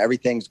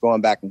 everything's going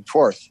back and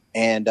forth.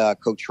 And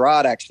Coach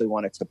Rod actually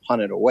wanted to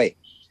punt it away.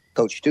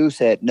 Coach Stu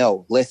said,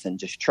 no, listen,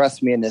 just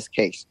trust me in this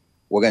case.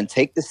 We're going to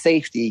take the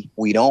safety.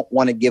 We don't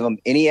want to give them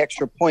any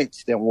extra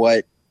points than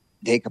what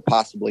they could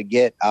possibly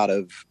get out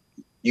of,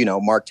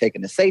 Mark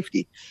taking the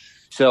safety.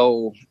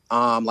 So,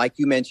 like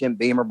you mentioned,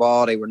 Beamer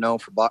ball, they were known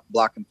for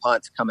blocking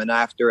punts, coming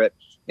after it.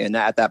 And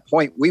at that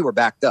point, we were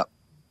backed up.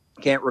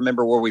 Can't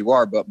remember where we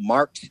were, but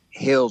Mark's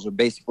Hills were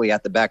basically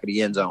at the back of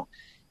the end zone.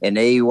 And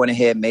they went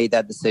ahead and made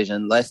that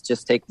decision. Let's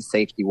just take the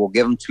safety. We'll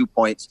give them 2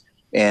 points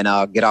and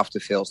get off the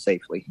field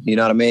safely. You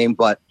know what I mean?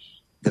 But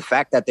the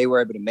fact that they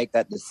were able to make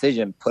that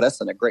decision put us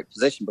in a great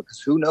position, because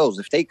who knows?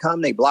 If they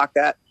come, they block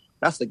that,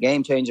 that's a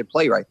game-changing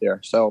play right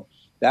there. So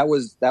that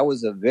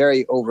was a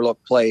very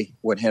overlooked play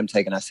with him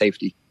taking that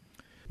safety.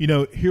 You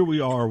know, here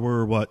we are.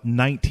 We're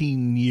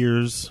 19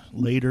 years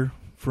later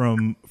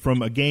from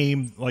a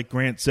game, like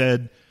Grant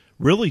said,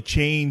 really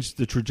changed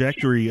the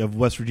trajectory of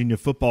West Virginia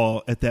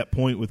football at that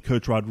point with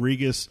Coach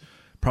Rodriguez,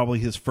 probably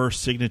his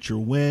first signature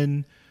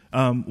win.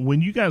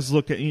 When you guys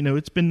look at,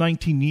 it's been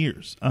 19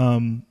 years.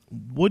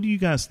 What do you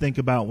guys think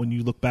about when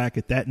you look back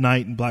at that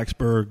night in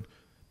Blacksburg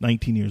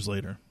 19 years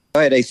later?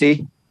 Go ahead,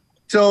 AC.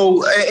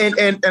 So,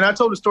 and I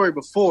told the story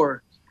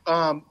before.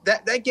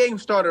 That game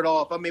started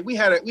off. I mean, we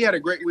had a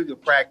great week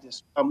of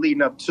practice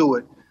leading up to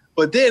it.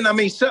 But then, I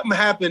mean, something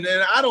happened,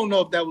 and I don't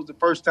know if that was the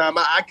first time.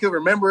 I could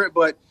remember it,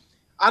 but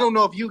I don't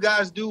know if you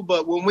guys do.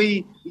 But when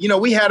we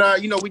had our,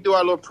 we do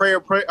our little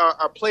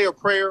our player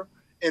prayer,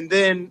 and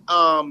then,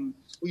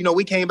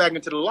 we came back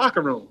into the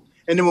locker room.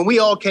 And then when we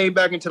all came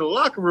back into the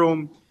locker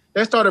room,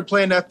 they started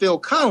playing that Phil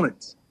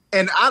Collins.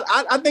 And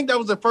I think that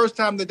was the first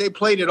time that they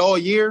played it all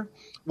year,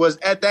 was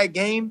at that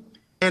game.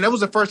 And that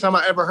was the first time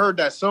I ever heard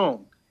that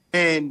song.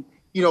 And,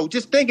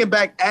 just thinking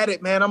back at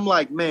it, man, I'm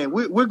like, man,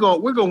 we're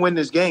going to win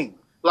this game.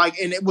 Like,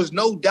 and it was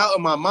no doubt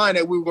in my mind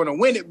that we were going to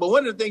win it. But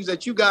one of the things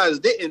that you guys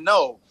didn't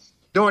know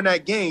during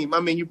that game, I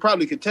mean, you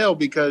probably could tell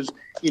because,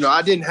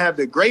 I didn't have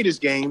the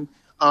greatest game.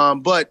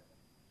 But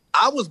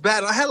I was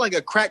bad. I had like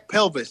a cracked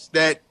pelvis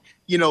that,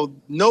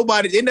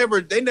 nobody, they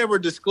never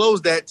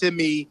disclosed that to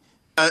me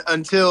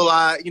until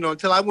I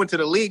went to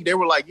the league. They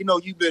were like,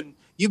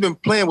 you've been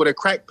playing with a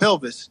cracked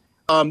pelvis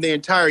the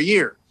entire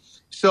year.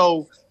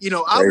 So,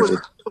 I was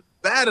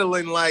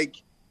battling,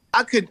 like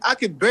I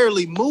could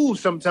barely move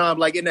sometimes,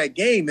 like in that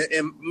game.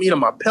 And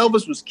my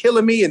pelvis was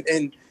killing me and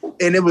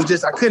it was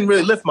just, I couldn't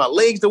really lift my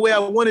legs the way I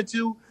wanted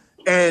to.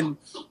 And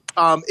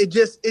it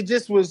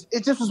just was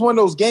one of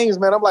those games,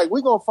 man. I'm like,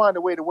 we're going to find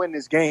a way to win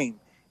this game.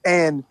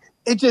 And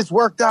it just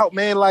worked out,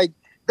 man. Like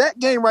that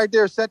game right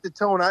there set the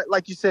tone,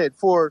 like you said,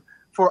 for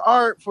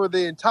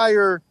the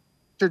entire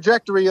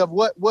trajectory of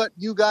what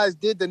you guys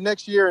did the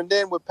next year. And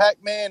then with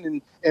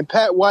Pac-Man and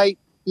Pat White,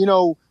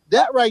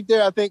 that right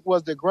there, I think,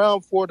 was the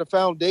ground for the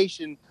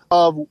foundation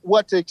of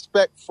what to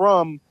expect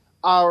from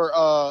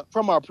our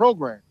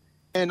program.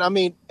 And I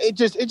mean, it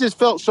just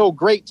felt so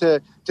great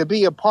to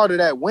be a part of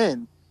that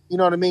win. You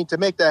know what I mean? To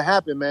make that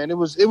happen, man. It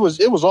was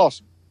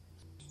awesome.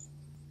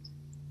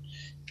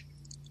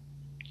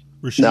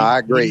 Rashid, no, I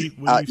agree.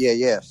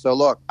 Yeah. So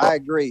look, I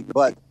agree,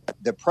 but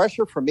the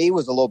pressure for me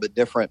was a little bit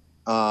different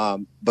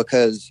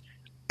because,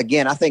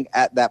 again, I think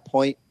at that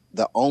point,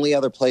 the only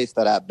other place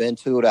that I've been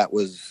to that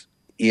was,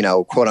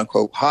 quote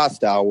unquote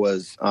hostile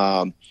was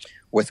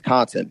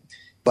Wisconsin.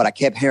 But I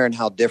kept hearing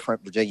how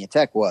different Virginia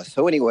Tech was.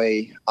 So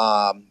anyway,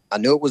 I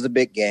knew it was a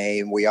big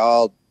game. We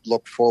all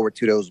looked forward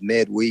to those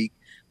midweek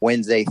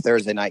Wednesday,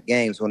 Thursday night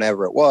games,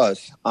 whenever it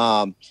was.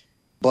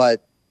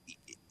 But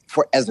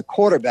as a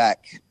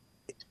quarterback,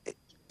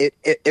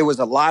 it was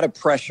a lot of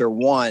pressure,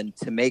 one,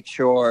 to make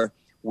sure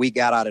we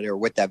got out of there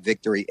with that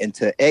victory, and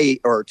to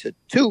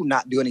two,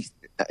 not do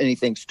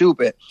anything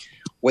stupid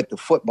with the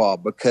football,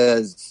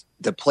 because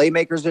the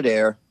playmakers are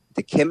there.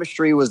 The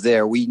chemistry was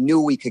there. We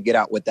knew we could get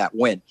out with that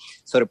win.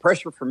 So the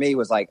pressure for me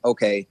was like,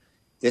 okay,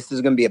 this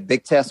is going to be a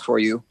big test for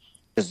you.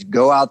 Just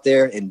go out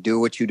there and do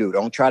what you do.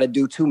 Don't try to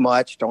do too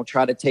much. Don't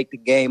try to take the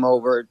game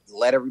over.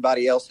 Let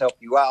everybody else help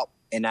you out.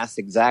 And that's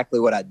exactly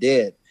what I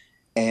did.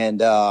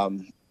 And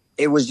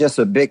it was just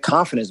a big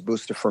confidence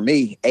booster for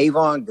me.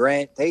 Avon,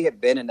 Grant, they had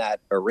been in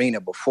that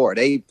arena before.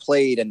 They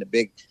played in the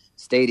big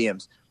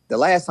stadiums. The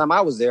last time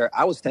I was there,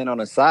 I was standing on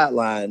the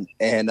sideline,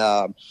 and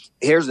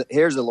here's a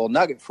little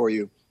nugget for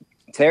you.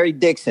 Terry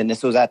Dixon,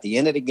 this was at the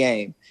end of the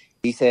game.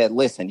 He said,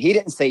 listen, he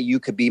didn't say you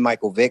could be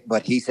Michael Vick,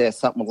 but he said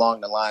something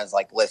along the lines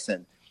like,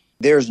 listen,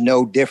 there's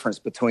no difference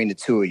between the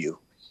two of you.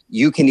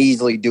 You can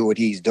easily do what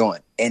he's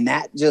doing. And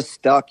that just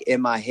stuck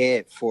in my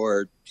head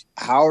for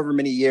however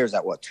many years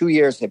that was. 2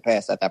 years had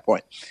passed at that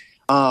point.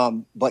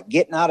 But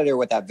getting out of there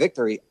with that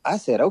victory, I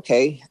said,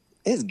 okay,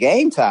 it's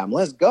game time.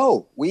 Let's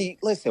go. We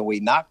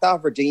knocked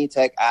out Virginia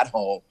Tech at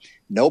home.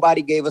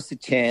 Nobody gave us a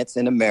chance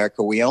in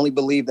America. We only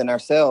believed in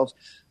ourselves.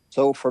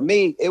 So for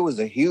me, it was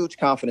a huge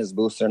confidence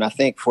booster. And I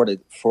think for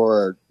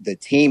the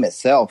team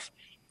itself,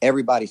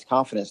 everybody's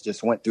confidence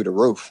just went through the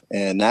roof.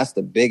 And that's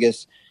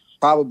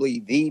probably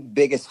the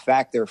biggest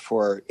factor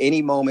for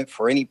any moment,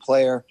 for any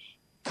player.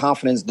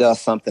 Confidence does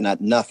something that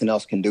nothing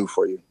else can do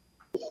for you.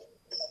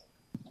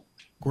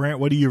 Grant,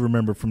 what do you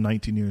remember from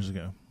 19 years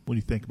ago? What do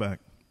you think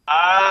back?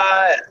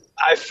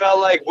 I felt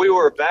like we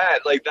were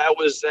bad. Like that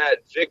was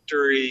that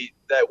victory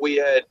that we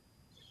had.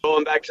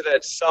 Going back to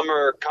that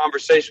summer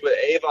conversation with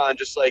Avon,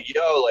 just like,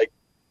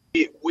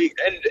 we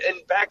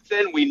back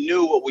then we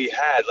knew what we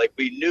had. Like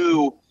we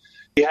knew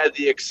we had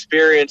the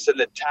experience and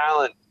the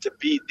talent to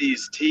beat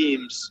these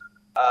teams.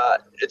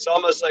 It's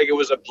almost like it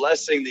was a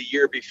blessing the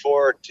year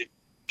before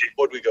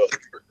would we go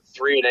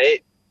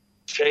 3-8?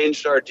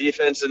 Changed our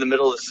defense in the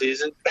middle of the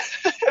season.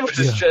 It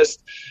was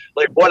just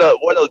like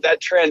that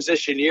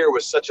transition year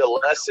was such a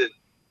lesson.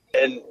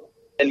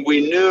 And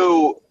we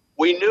knew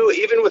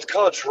even with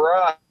Coach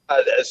Rod,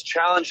 as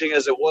challenging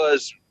as it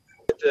was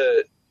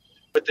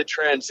with with the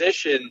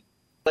transition,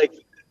 like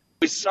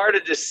we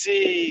started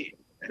to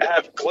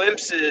have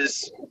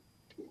glimpses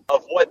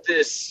of what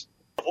this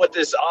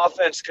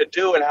offense could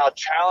do and how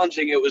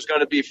challenging it was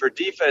going to be for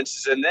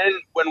defenses. And then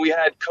when we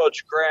had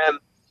Coach Graham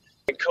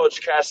and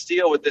Coach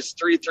Castile with this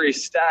 3-3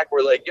 stack,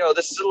 we're like, yo,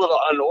 this is a little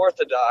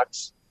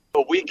unorthodox,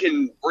 but we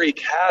can wreak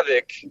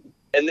havoc.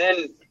 And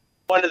then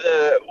one of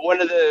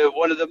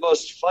the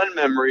most fun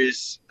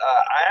memories,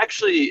 I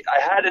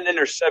had an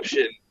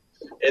interception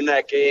in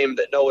that game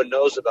that no one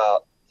knows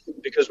about,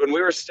 because when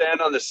we were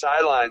standing on the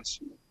sidelines,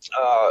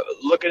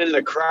 looking in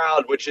the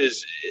crowd, which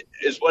is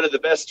one of the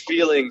best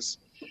feelings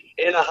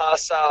in a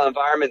hostile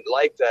environment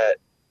like that,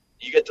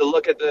 you get to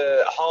look at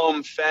the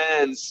home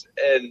fans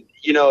and,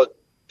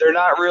 they're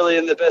not really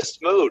in the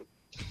best mood.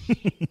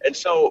 And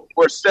so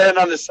we're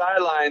standing on the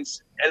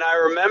sidelines, and I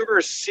remember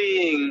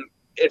seeing,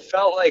 it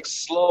felt like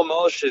slow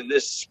motion,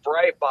 this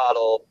Sprite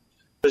bottle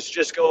was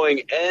just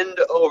going end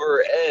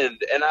over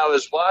end, and I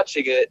was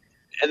watching it,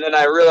 and then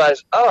I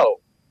realized, oh,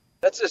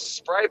 that's a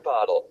Sprite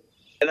bottle.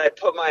 And I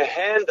put my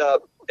hand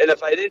up, and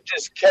if I didn't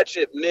just catch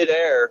it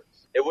midair,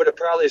 it would have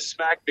probably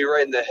smacked me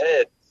right in the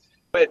head.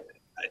 But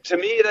to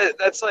me,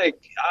 that's like,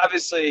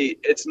 obviously,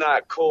 it's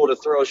not cool to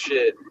throw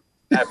shit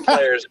at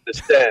players in the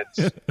stands.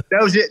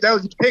 That was your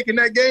pick in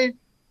that game?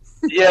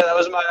 Yeah, that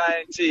was my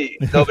INT.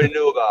 Nobody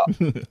knew about.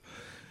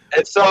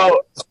 And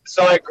so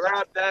I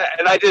grabbed that,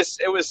 and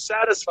it was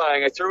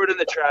satisfying. I threw it in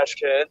the trash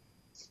can,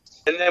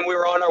 and then we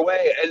were on our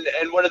way.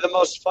 And one of the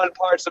most fun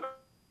parts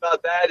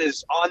about that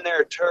is on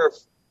their turf,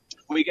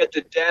 we get to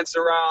dance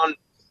around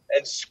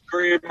and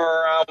scream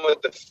around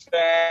with the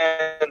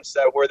fans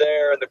that were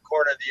there in the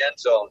corner of the end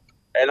zone.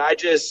 And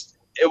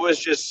it was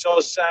just so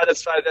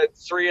satisfied, that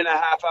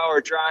 3.5-hour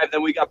drive.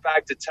 Then we got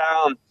back to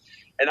town,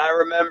 and I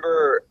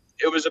remember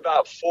it was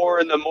about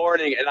 4 a.m, and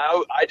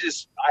I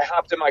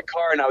hopped in my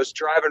car and I was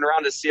driving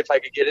around to see if I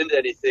could get into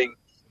anything.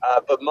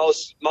 But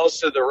most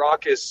of the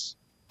ruckus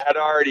had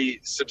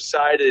already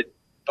subsided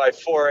by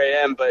 4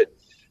 a.m. But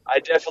I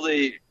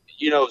definitely,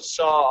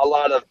 saw a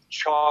lot of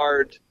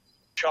charred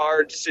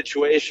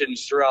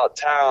situations throughout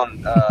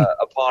town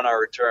upon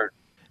our return.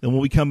 And when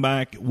we come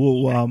back,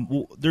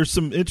 we'll there's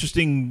some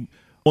interesting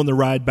on the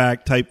ride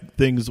back type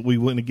things that we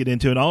want to get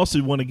into, and I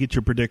also want to get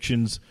your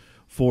predictions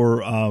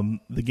for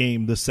the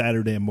game this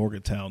Saturday in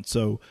Morgantown.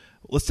 So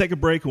let's take a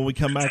break. When we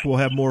come back, we'll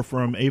have more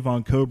from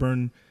Avon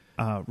Coburn,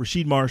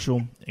 Rasheed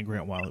Marshall, and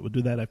Grant Wiley. We'll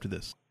do that after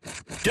this.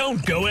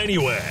 Don't go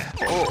anywhere.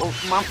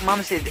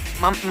 Mama said that.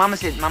 Mama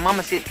said that. Mama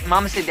said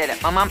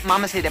that. Mama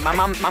said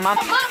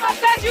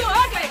you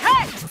ugly.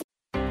 Hey!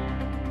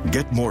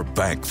 Get more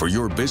bank for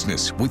your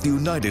business with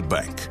United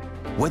Bank.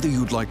 Whether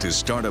you'd like to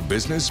start a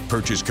business,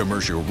 purchase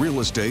commercial real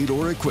estate,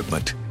 or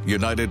equipment,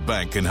 United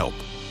Bank can help.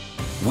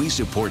 We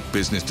support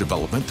business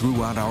development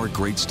throughout our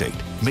great state,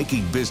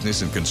 making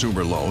business and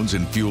consumer loans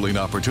and fueling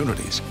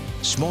opportunities.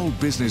 Small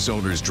business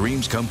owners'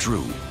 dreams come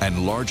true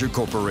and larger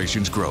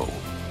corporations grow.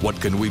 What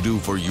can we do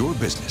for your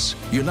business?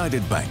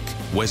 United Bank,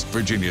 West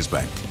Virginia's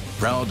bank.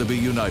 Proud to be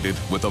united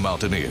with the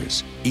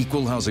Mountaineers.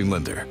 Equal housing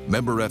lender.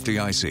 Member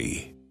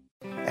FDIC.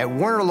 At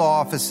Werner Law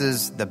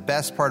Offices, the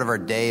best part of our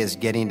day is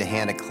getting to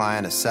hand a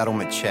client a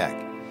settlement check,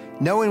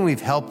 knowing we've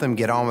helped them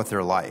get on with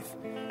their life.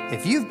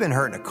 If you've been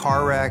hurt in a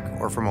car wreck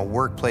or from a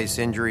workplace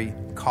injury,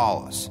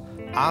 call us.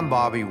 I'm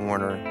Bobby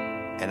Warner,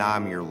 and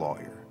I'm your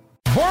lawyer.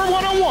 Bar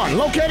 101,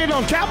 located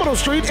on Capitol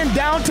Street in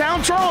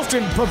downtown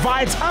Charleston,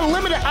 provides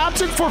unlimited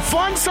options for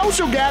fun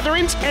social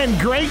gatherings and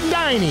great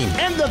dining,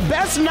 and the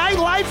best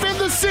nightlife in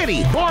the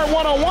city. Bar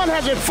 101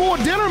 has a full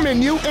dinner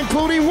menu,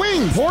 including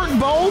wings, pork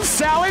bowls,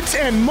 salads,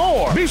 and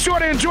more. Be sure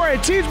to enjoy a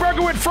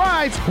cheeseburger with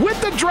fries with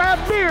the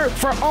draft beer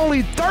for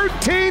only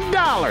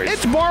 $13.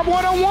 It's Bar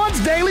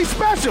 101's daily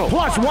special,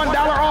 plus $1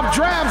 off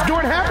drafts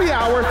during happy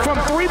hour from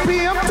 3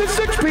 p.m. to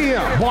 6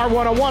 p.m. Bar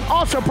 101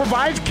 also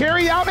provides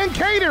carry-out and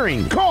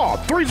catering. Call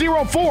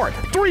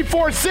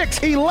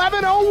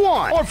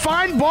 304-346-1101 or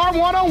find Bar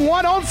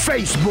 101 on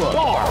Facebook.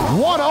 Bar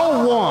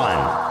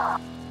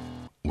 101.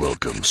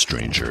 Welcome,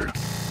 stranger.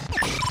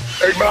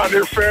 Hey,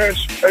 Mountaineer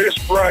fans. Hey,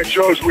 it's Brian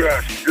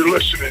Joswiak. You're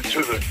listening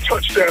to the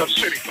Touchdown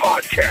City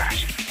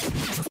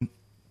Podcast.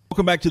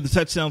 Welcome back to the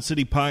Touchdown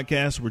City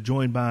Podcast. We're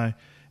joined by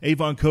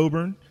Avon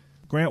Coburn,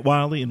 Grant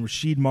Wiley, and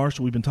Rasheed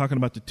Marshall. We've been talking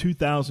about the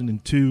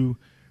 2002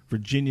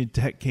 Virginia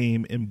Tech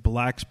game in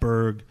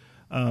Blacksburg.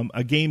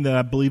 A game that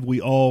I believe we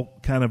all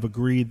kind of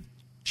agreed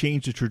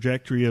changed the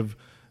trajectory of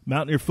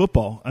Mountaineer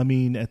football. I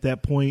mean, at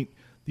that point,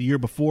 the year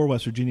before,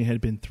 West Virginia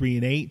had been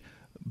 3-8,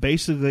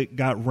 basically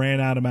got ran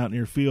out of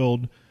Mountaineer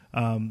Field.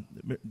 I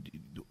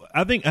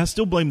think I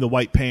still blame the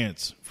white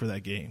pants for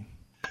that game.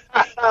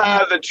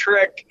 The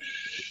trick.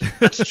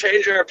 Let's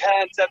change our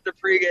pants after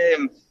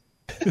pregame.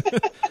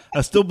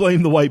 I still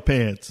blame the white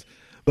pants.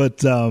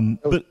 But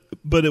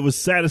it was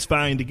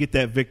satisfying to get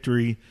that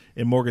victory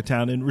in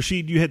Morgantown. And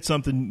Rasheed, you had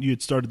something you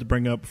had started to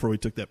bring up before we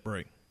took that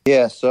break.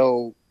 Yeah,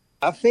 so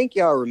I think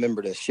y'all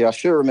remember this. Y'all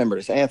should remember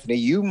this. Anthony,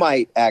 you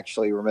might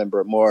actually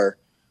remember it more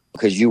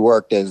because you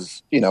worked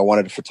as, one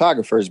of the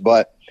photographers.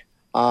 But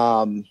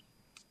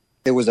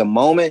there was a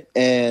moment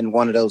in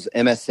one of those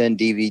MSN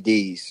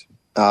DVDs.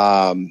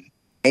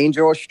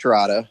 Angel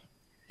Estrada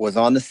was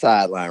on the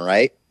sideline,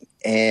 right?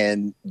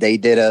 And they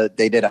did an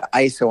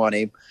ISO on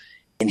him,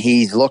 and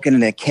he's looking in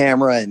the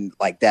camera and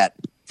like that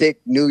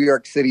thick New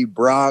York City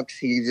Bronx.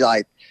 He's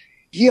like,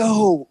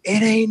 "Yo,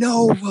 it ain't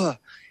over.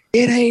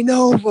 It ain't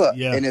over."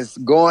 Yeah. And it's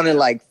going in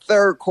like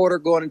third quarter,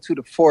 going into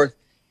the fourth.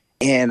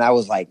 And I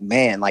was like,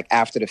 man, like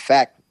after the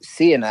fact,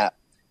 seeing that,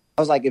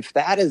 I was like, if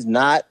that is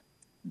not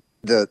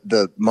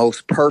the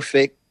most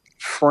perfect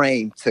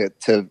frame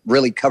to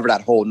really cover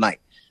that whole night,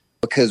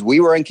 because we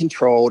were in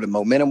control, the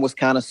momentum was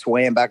kind of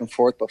swaying back and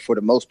forth, but for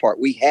the most part,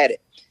 we had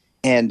it.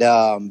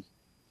 And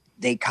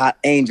they caught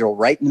Angel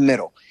right in the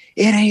middle.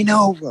 It ain't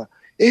over.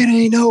 It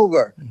ain't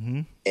over.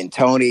 Mm-hmm. And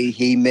Tony,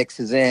 he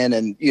mixes in,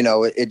 and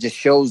it just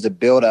shows the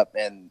buildup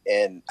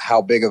and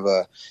how big of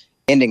a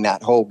ending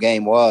that whole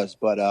game was.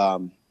 But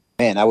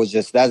man, that was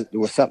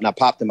something that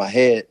popped in my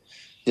head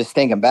just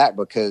thinking back,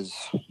 because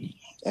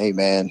hey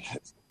man,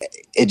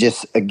 it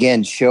just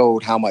again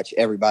showed how much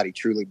everybody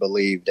truly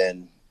believed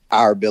in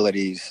our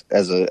abilities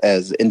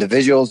as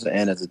individuals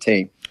and as a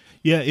team.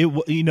 Yeah,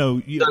 having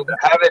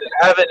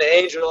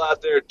Angel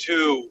out there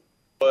too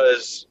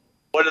was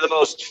one of the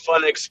most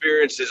fun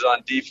experiences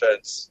on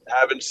defense.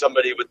 Having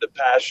somebody with the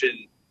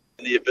passion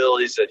and the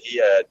abilities that he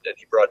had that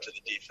he brought to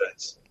the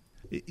defense.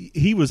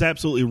 He was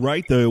absolutely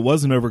right, though. It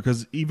wasn't over,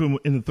 because even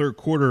in the third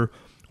quarter,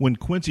 when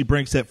Quincy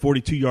breaks that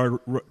 42-yard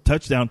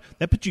touchdown,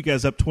 that put you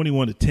guys up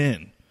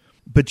 21-10.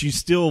 But you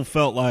still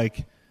felt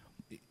like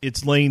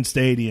it's Lane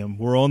Stadium.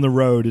 We're on the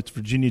road. It's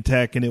Virginia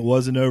Tech, and it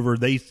wasn't over.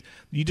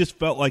 You just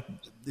felt like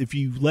if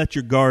you let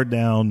your guard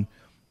down,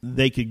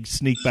 they could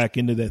sneak back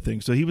into that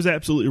thing. So he was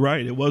absolutely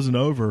right. It wasn't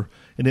over,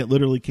 and it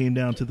literally came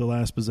down to the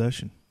last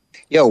possession.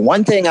 Yo,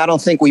 one thing I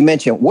don't think we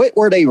mentioned, what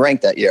were they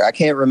ranked that year? I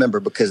can't remember,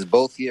 because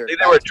both years. I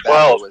think they were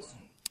 12.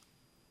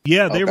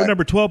 Yeah, they were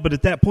number 12, but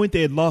at that point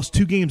they had lost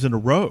 2 games in a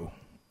row.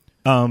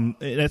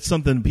 That's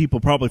something people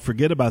probably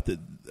forget about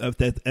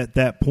at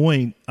that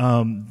point.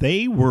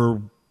 They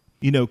were,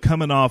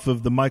 coming off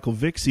of the Michael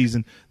Vick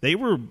season. They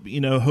were,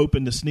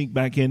 hoping to sneak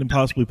back in and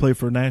possibly play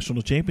for a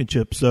national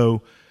championship.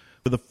 So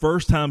for the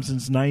first time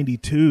since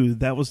 92,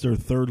 that was their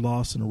 3rd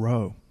loss in a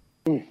row.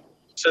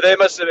 So they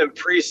must have been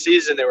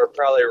preseason. They were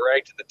probably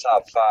ranked in the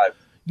top 5.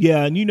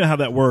 Yeah, and you know how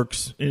that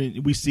works,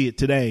 and we see it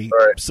today.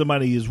 Right.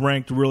 Somebody is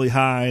ranked really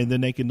high, and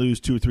then they can lose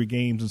 2 or 3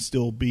 games and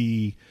still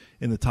be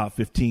in the top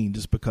 15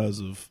 just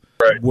because of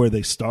where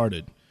they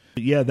started.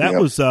 But yeah, that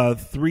was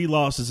 3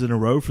 losses in a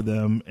row for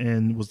them,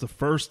 and was the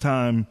first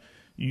time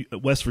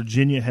West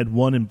Virginia had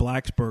won in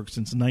Blacksburg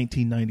since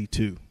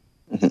 1992.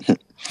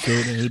 So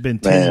it had been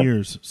 10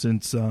 years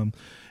since.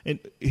 And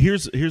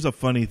here's a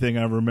funny thing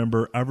I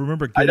remember. I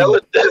know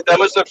that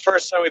was the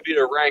first time we beat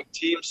a ranked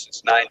team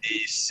since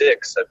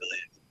 96, I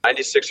believe.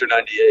 96 or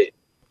 98.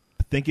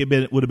 I think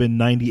it would have been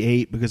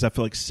 98, because I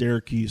feel like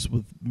Syracuse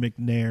with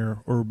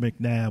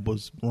McNabb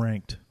was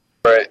ranked.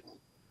 Right.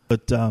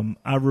 But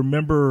I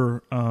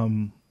remember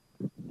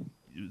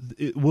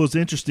it was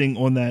interesting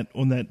on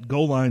that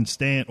goal line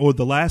stand, or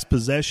the last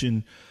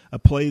possession, a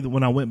play that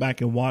when I went back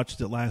and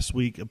watched it last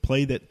week, a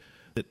play that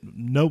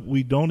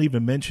we don't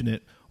even mention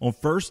it. On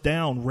first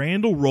down,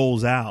 Randall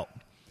rolls out,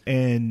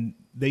 and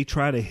they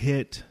try to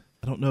hit.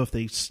 I don't know if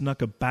they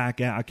snuck a back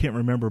out. I can't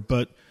remember,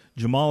 but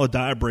Jamal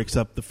Adai breaks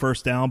up the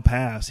first down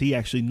pass. He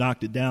actually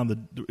knocked it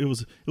down.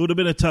 It would have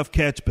been a tough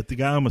catch, but the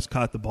guy almost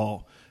caught the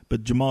ball.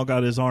 But Jamal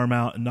got his arm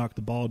out and knocked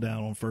the ball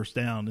down on first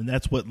down, and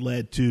that's what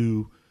led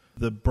to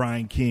the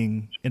Brian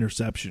King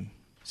interception.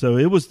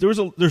 So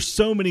there's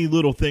so many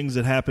little things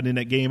that happened in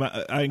that game.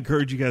 I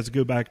encourage you guys to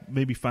go back,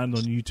 maybe find it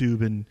on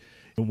YouTube and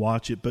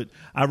watch it. But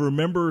I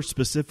remember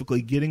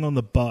specifically getting on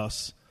the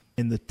bus,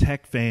 and the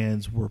Tech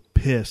fans were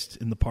pissed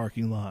in the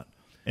parking lot.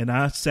 And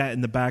I sat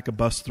in the back of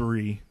bus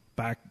 3,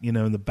 back, in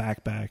the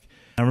back.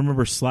 I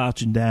remember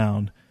slouching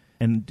down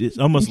and just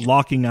almost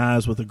locking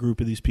eyes with a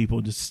group of these people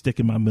and just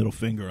sticking my middle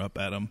finger up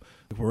at them.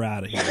 We're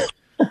out of here.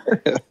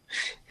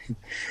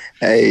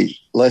 Hey,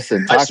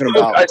 listen, I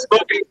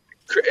spoke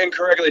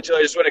incorrectly too.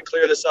 I just want to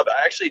clear this up.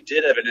 I actually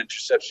did have an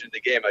interception in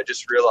the game. I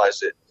just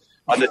realized it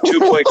on the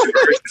 2-point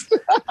conversion.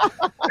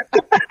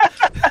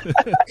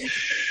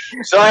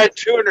 So I had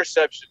 2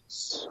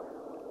 interceptions.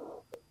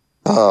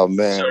 Oh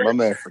man, my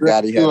man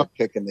forgot he had a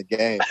pick in the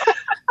game.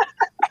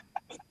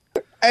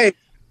 Hey,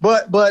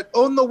 but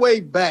on the way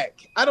back,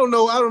 I don't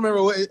know. I don't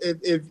remember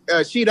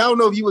if Sheet. I don't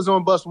know if you was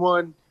on bus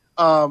 1,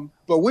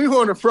 but we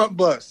were on the front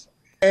bus,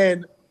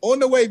 and on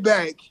the way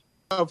back,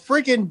 a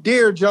freaking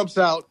deer jumps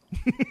out.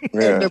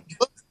 Yeah. And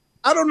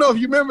I don't know if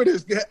you remember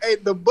this. Hey,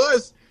 the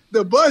bus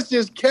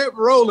just kept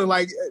rolling.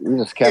 Like we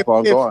just kept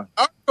on going.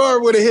 Our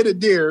car would have hit a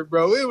deer,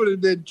 bro, it would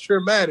have been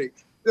traumatic.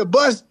 The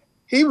bus,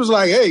 he was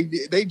like, "Hey,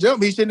 they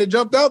jumped. He shouldn't have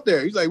jumped out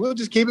there." He's like, "We'll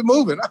just keep it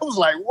moving." I was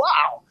like,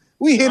 "Wow,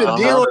 we hit a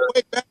deer on the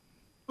way back."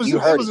 You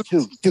heard it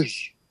too.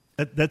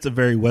 That's a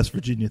very West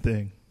Virginia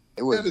thing.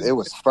 It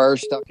was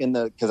first stuck in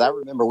because I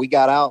remember we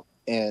got out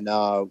and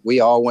we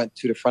all went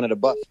to the front of the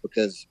bus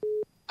because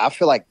I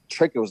feel like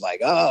Tricker was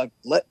like,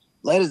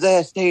 let his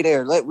ass stay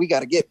there. We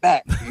got to get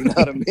back. You know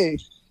what I mean?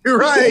 You're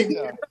right.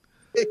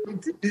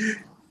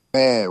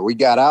 Man, we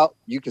got out.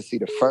 You could see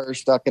the fur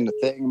stuck in the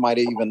thing. Might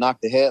have even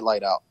knocked the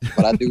headlight out.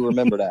 But I do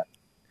remember that.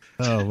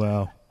 Oh,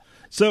 wow.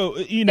 So,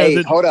 you know.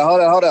 Hey, hold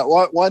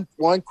on.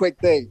 One quick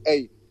thing.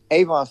 Hey,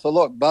 Avon, so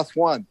look, bus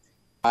one.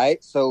 All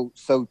right. So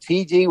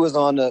TG was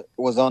on the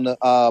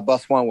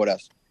bus one with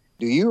us.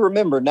 Do you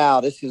remember now?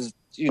 This is,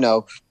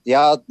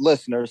 y'all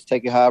listeners,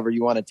 take it however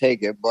you want to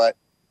take it. But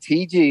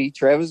TG,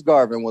 Travis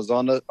Garvin, was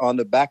on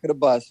the back of the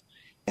bus.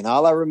 And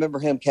all I remember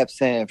him kept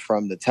saying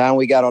from the time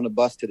we got on the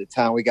bus to the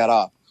time we got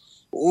off,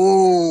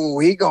 ooh,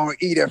 he gonna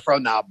eat it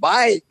from the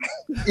bike.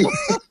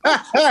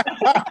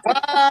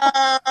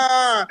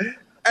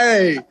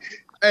 Hey,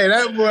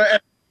 that boy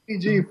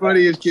TG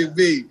funny as can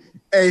be.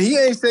 Hey, he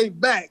ain't say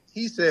back.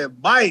 He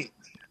said bite.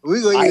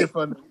 We gonna eat it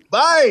from the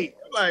bite.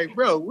 Like,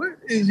 bro, what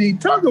is he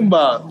talking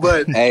about?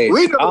 But hey,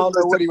 I don't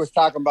know what he was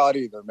talking about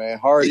either, man.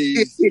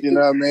 Hardee's, you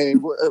know what I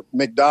mean?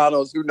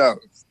 McDonald's, who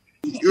knows?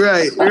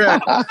 Right.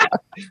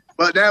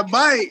 But that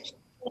bite.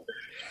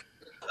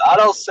 I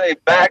don't say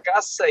back,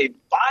 I say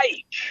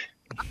bite.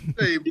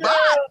 Say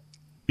bite.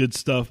 Good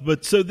stuff.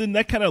 But so then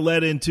that kind of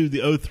led into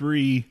the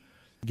 03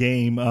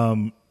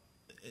 game.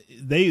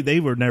 They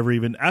were never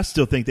even, I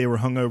still think they were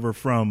hungover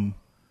from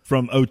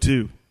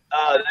 02.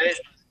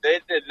 They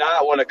did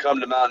not want to come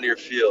to Mountaineer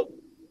Field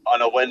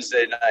on a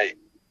Wednesday night.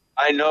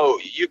 I know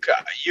you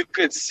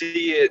could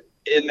see it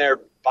in their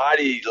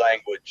body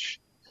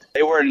language.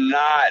 They were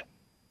not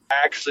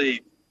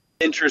actually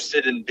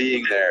interested in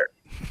being there.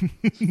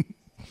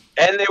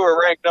 And they were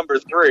ranked number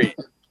 3.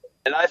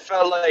 And I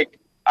felt like,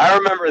 I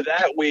remember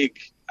that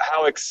week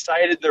how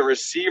excited the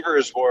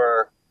receivers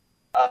were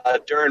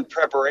during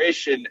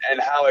preparation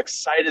and how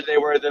excited they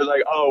were. They're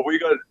like, oh, we're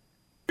going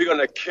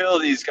to kill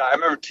these guys. I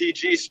remember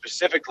TG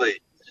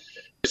specifically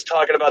was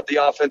talking about the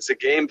offensive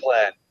game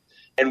plan.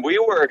 And we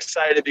were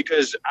excited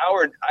because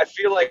I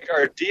feel like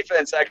our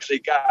defense actually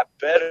got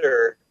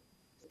better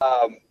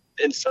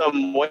in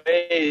some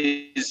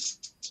ways,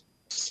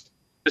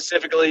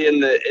 specifically in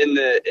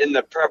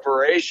the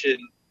preparation.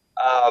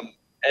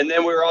 And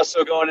then we were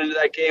also going into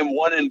that game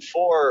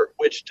 1-4,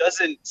 which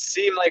doesn't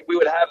seem like we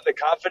would have the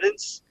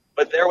confidence,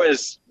 but there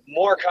was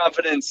more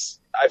confidence,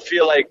 I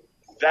feel like,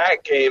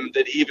 that game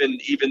than even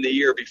the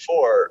year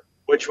before,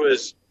 which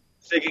was,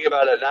 thinking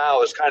about it now,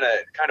 is kind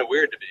of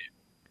weird to me.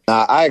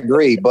 I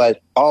agree,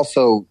 but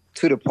also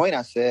to the point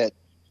I said,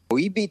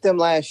 we beat them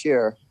last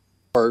year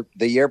or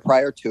the year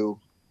prior to.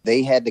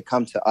 They had to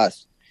come to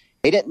us.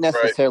 They didn't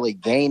necessarily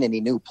gain any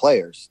new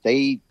players.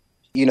 They,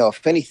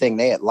 if anything,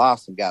 they had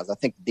lost some guys. I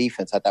think the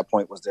defense at that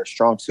point was their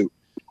strong suit.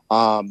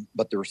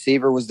 But the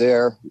receiver was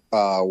there,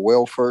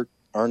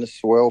 Ernest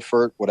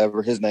Wilford,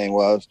 whatever his name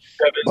was.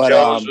 Kevin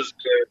Jones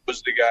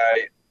was the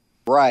guy.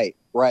 Right.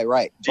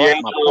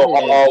 D'Angelo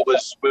Hall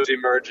was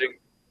emerging.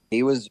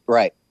 He was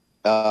right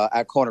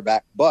at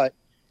cornerback. But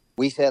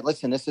we said,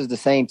 listen, this is the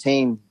same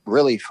team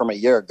really from a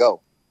year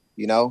ago.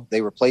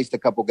 They replaced a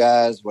couple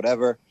guys,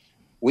 whatever.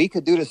 We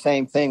could do the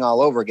same thing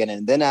all over again.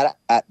 And then at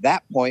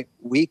that point,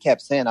 we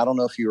kept saying, I don't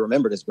know if you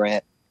remember this,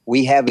 Grant,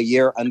 we have a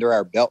year under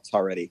our belts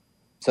already.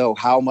 So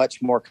how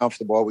much more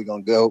comfortable are we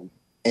going to go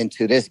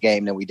into this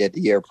game than we did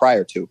the year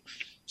prior to?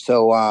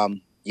 So,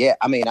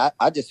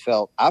 I just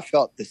felt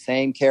the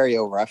same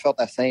carryover. I felt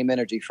that same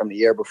energy from the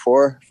year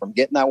before, from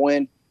getting that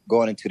win,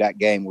 going into that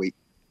game week.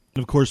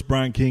 And of course,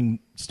 Brian King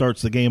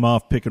starts the game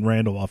off picking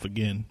Randall off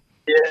again.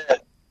 Yeah.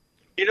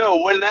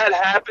 When that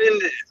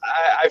happened,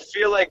 I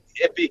feel like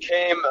it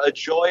became a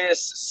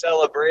joyous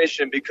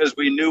celebration because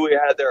we knew we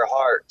had their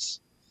hearts.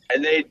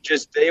 And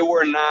they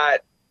were not,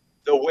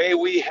 the way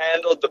we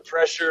handled the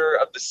pressure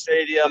of the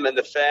stadium and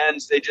the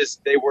fans,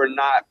 they were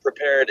not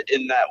prepared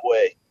in that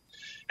way.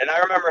 And I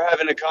remember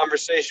having a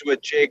conversation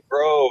with Jake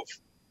Grove,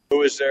 who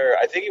was there,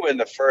 I think he went in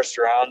the first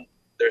round,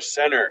 their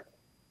center,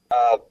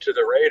 to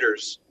the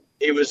Raiders.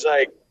 He was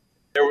like,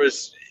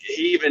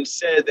 he even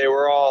said they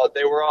were all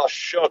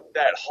shook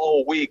that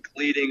whole week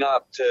leading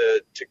up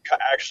to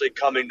actually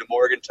coming to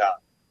Morgantown.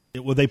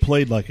 Well, they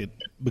played like it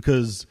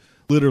because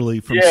literally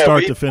from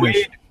start to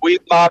finish. We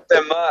mopped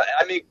them up.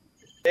 I mean,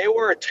 they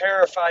were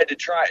terrified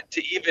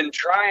to even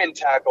try and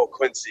tackle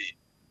Quincy.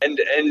 And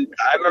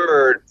I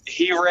remember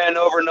he ran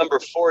over number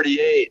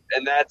 48,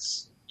 and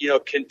that's,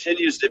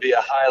 continues to be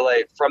a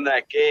highlight from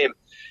that game.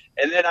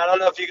 And then I don't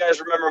know if you guys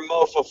remember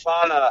Mo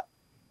Fofana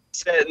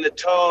setting the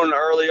tone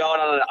early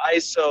on an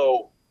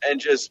ISO and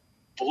just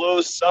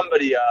blew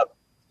somebody up.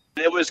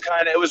 And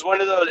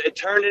it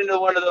turned into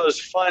one of those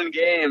fun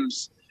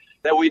games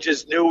that we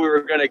just knew we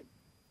were going to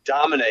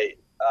dominate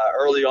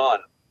early on.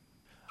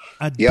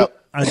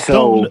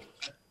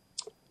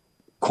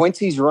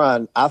 Quincy's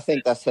run, I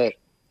think that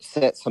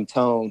set some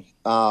tone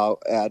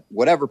at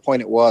whatever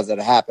point it was that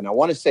it happened. I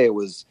want to say it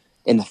was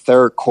in the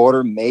third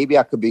quarter. Maybe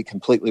I could be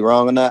completely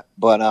wrong on that.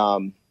 But,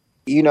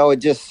 it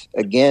just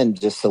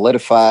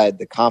solidified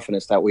the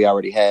confidence that we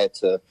already had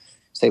to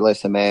say,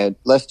 listen, man,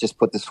 let's just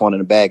put this one in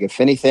the bag. If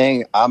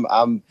anything,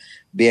 I'm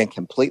being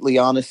completely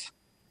honest.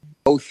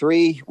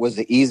 03 was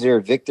the easier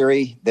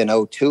victory than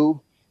 02,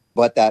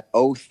 but that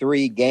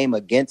 03 game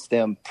against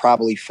them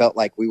probably felt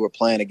like we were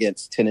playing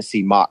against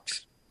Tennessee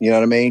Mocs. You know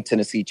what I mean?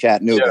 Tennessee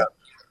Chattanooga. Yeah.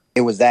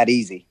 It was that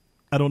easy.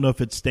 I don't know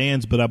if it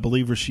stands, but I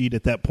believe, Rashid,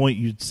 at that point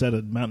you'd set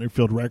a Mountaineer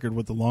Field record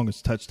with the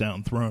longest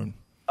touchdown thrown.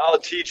 Oh,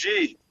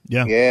 TG.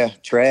 Yeah. Yeah,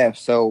 Trav.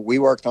 So we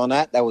worked on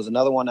that. That was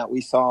another one that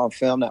we saw on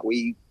film that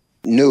we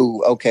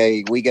knew,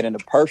 okay, we get in a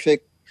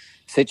perfect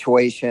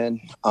situation.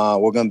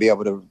 We're going to be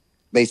able to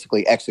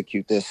basically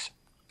execute this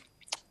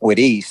with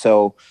ease.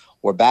 So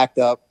we're backed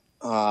up.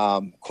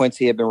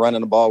 Quincy had been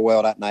running the ball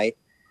well that night.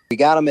 We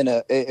got him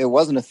it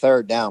wasn't a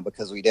third down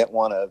because we didn't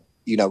want to,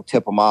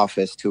 tip him off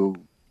as to,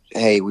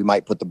 hey, we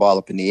might put the ball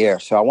up in the air.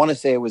 So I want to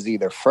say it was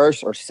either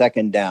first or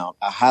second down.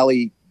 I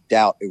highly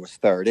doubt it was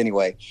third.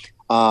 Anyway,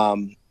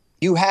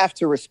 you have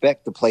to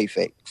respect the play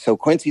fake. So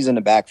Quincy's in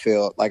the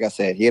backfield. Like I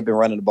said, he had been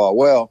running the ball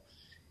well.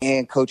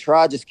 And Coach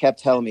Rod just kept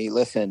telling me,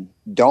 listen,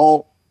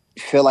 don't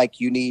feel like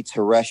you need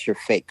to rush your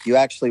fake. You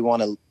actually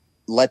want to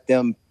let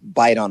them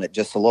bite on it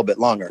just a little bit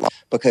longer,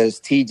 because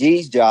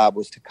TG's job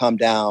was to come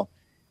down,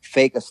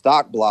 fake a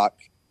stock block.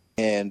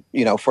 And,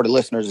 for the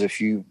listeners,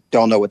 if you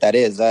don't know what that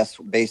is, that's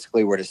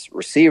basically where the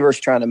receiver's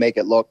trying to make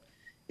it look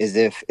as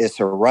if it's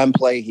a run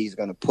play. He's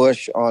going to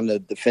push on the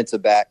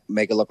defensive back,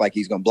 make it look like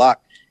he's going to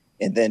block,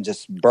 and then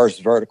just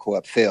burst vertical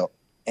upfield.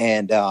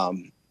 And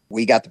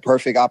we got the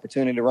perfect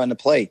opportunity to run the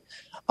play.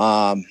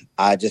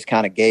 I just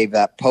kind of gave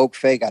that poke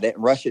fake. I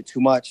didn't rush it too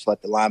much,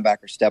 let the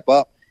linebacker step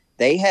up.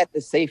 They had the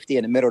safety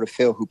in the middle of the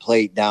field who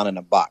played down in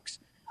the box.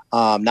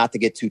 Not to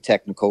get too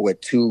technical,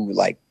 with two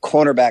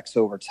cornerbacks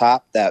over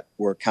top that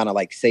were kind of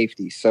like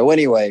safety. So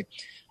anyway,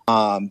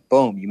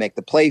 boom, you make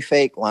the play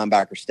fake,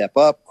 linebacker step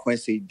up.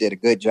 Quincy did a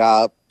good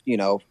job,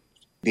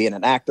 being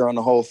an actor on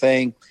the whole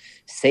thing.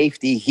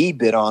 Safety, he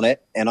bit on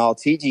it, and all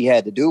TG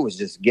had to do was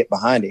just get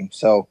behind him.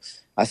 So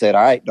I said,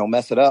 all right, don't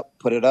mess it up,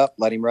 put it up,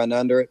 let him run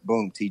under it.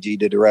 Boom, TG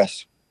did the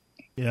rest.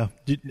 Yeah.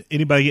 Did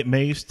anybody get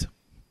maced?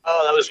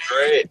 Oh, that was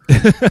great.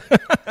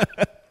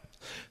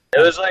 It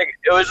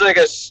was like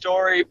a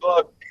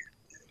storybook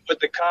with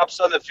the cops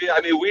on the field.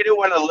 I mean, I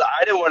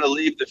didn't want to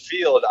leave the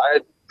field. I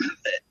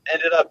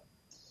ended up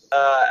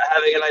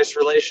having a nice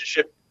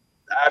relationship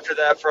after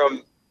that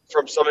from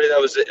somebody that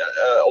was a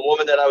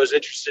woman that I was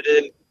interested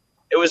in.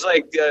 It was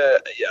like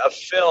a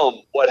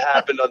film, what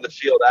happened on the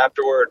field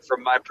afterward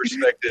from my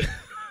perspective.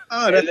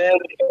 And then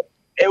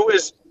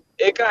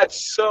it got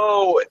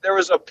so, there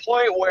was a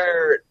point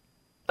where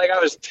I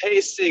was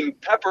tasting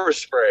pepper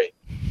spray,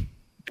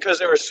 because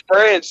they were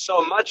spraying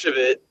so much of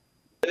it.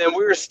 And then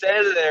we were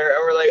standing there and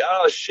we're like,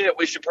 oh shit,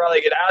 we should probably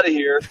get out of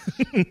here.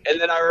 And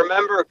then I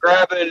remember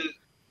grabbing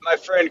my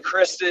friend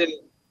Kristen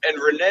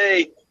and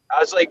Renee. I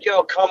was like,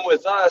 yo, come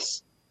with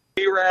us.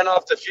 We ran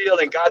off the field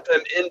and got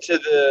them into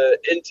the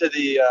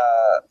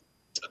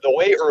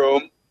weight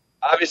room.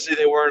 Obviously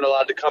they weren't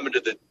allowed to come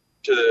into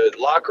the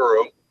locker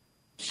room.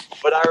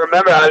 But I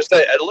remember I was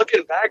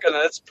looking back on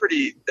that, that's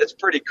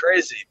pretty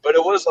crazy, but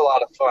it was a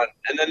lot of fun.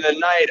 And then the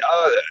night,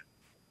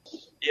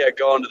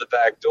 going to the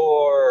back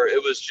door.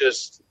 It was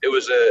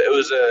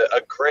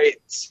a great,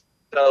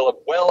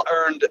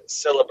 well-earned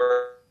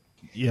celebration.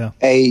 Yeah.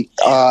 Hey,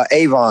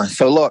 Avon.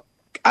 So look,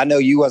 I know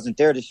you wasn't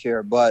there this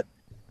year, but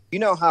you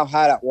know how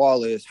high that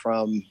wall is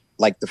from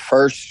the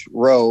first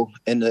row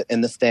in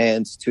the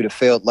stands to the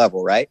field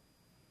level, right?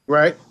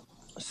 Right.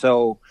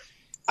 So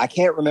I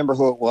can't remember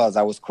who it was.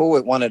 I was cool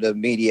with one of the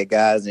media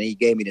guys, and he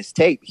gave me this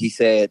tape. He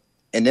said,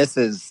 and this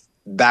is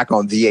back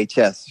on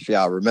VHS, if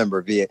y'all remember,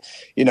 or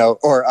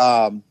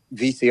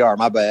VCR,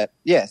 my bad.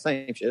 Yeah,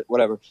 same shit,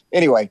 whatever.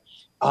 Anyway,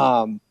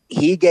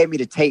 he gave me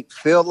the tape,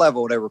 field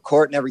level. They're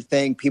recording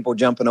everything, people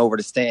jumping over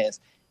the stands.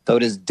 So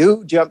this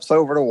dude jumps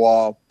over the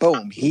wall,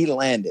 boom, he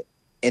landed.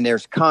 And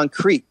there's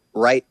concrete,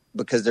 right?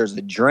 Because there's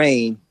a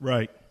drain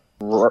right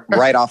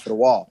off of the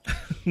wall.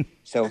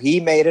 So he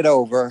made it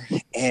over,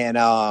 and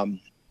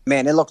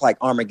man, it looked like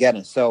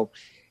Armageddon. So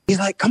he's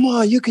like, come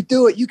on, you could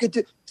do it. You could do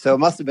it. So it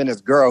must have been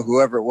this girl,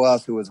 whoever it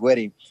was, who was with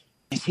him.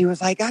 And she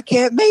was like, I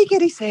can't make it.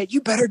 He said,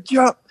 you better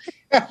jump.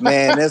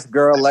 Man, this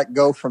girl let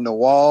go from the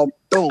wall.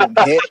 Boom,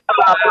 hit.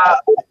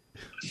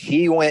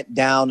 She went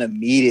down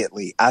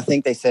immediately. I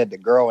think they said the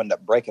girl ended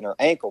up breaking her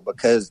ankle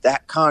because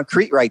that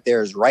concrete right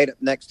there is right up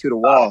next to the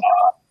wall.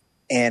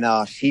 And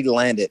she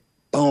landed.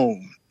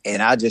 Boom.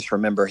 And I just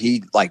remember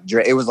it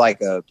was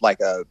like a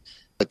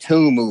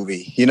platoon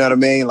movie. You know what I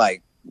mean?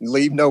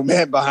 Leave no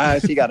man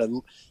behind. She got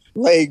a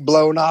leg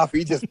blown off.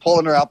 He just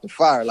pulling her out the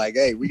fire.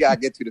 Hey, we got to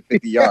get to the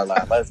 50-yard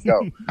line. Let's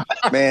go.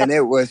 Man,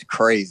 it was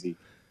crazy.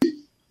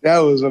 That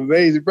was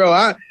amazing, bro.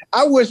 I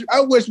wish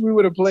we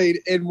would have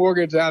played in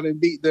Morgantown and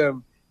beat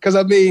them. Because,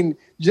 I mean,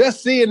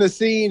 just seeing the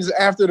scenes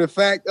after the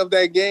fact of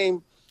that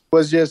game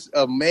was just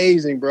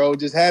amazing, bro.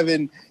 Just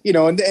having,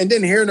 and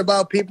then hearing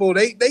about people.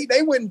 They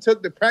went and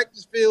took the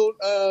practice field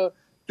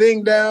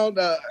thing down.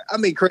 I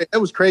mean, it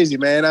was crazy,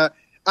 man.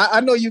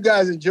 I know you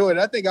guys enjoyed it.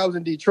 I think I was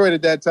in Detroit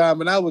at that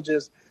time, and I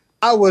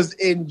was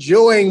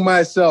enjoying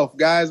myself,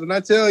 guys. When I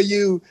tell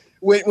you,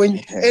 when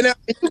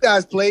you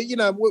guys play,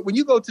 when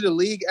you go to the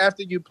league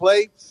after you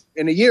play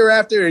and a year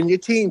after and your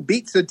team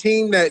beats a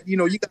team that, you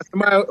got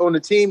somebody on the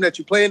team that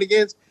you're playing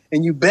against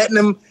and you betting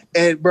them.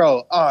 And,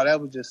 bro,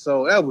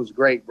 that was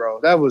great, bro.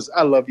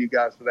 I love you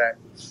guys for that.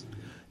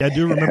 Yeah, I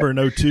do remember in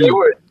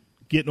 2002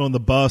 getting on the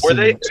bus. Were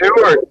they two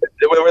or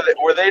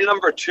were they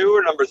number 2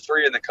 or number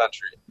 3 in the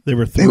country? They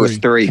were 3. It was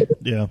 3.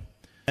 Yeah.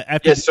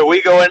 So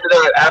we go into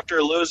that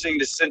after losing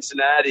to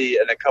Cincinnati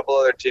and a couple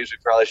other teams we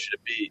probably should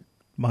have beat.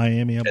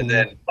 Miami, I believe. And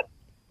then,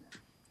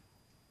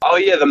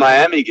 the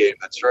Miami game.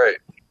 That's right.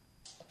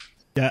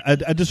 Yeah,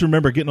 I just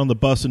remember getting on the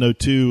bus in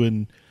 2002,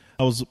 and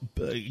I was,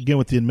 again,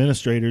 with the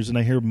administrators, and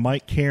I hear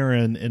Mike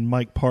Karen and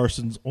Mike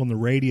Parsons on the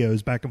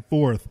radios back and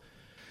forth.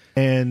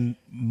 And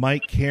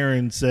Mike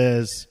Karen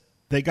says,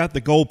 they got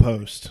the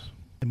goalpost.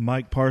 And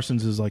Mike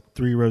Parsons is like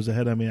 3 rows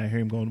ahead of me. I hear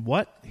him going,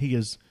 what? He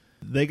goes,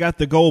 they got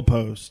the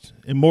goalpost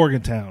in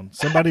Morgantown.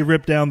 Somebody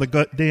ripped down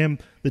the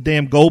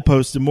damn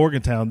goalpost in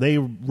Morgantown. They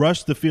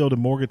rushed the field in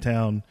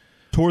Morgantown,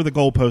 tore the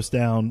goalpost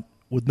down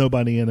with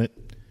nobody in it.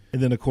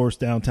 And then, of course,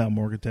 downtown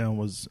Morgantown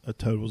was a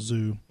total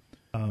zoo.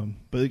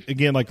 But,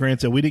 again, like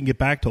Grant said, we didn't get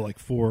back till like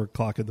 4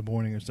 o'clock in the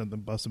morning or something,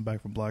 busting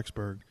back from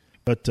Blacksburg.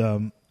 But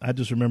I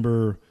just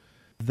remember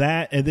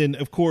that. And then,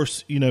 of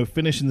course,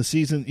 finishing the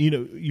season,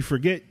 you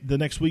forget the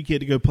next week you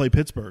had to go play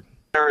Pittsburgh.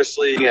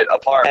 Seriously, get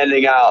apart,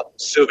 handing out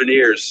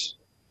souvenirs.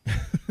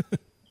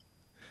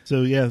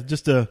 So, yeah,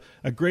 just a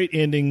great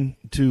ending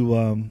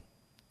to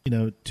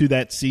to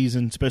that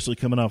season, especially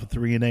coming off of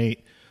 3-8.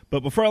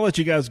 But before I let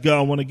you guys go,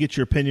 I want to get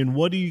your opinion.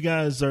 What do you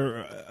guys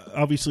are?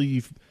 Obviously,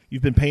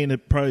 you've been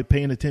probably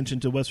paying attention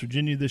to West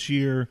Virginia this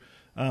year.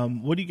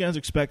 What do you guys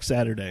expect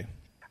Saturday?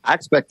 I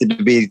expect it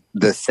to be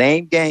the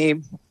same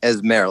game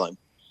as Maryland.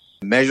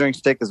 The measuring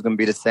stick is going to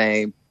be the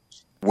same.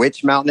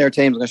 Which Mountaineer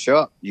team is going to show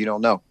up? You don't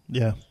know.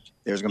 Yeah.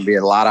 There's going to be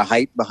a lot of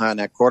hype behind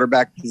that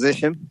quarterback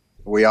position.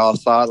 We all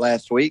saw it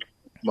last week,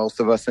 most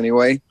of us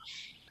anyway.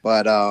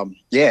 But,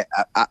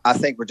 I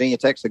think Virginia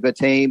Tech's a good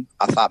team.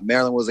 I thought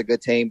Maryland was a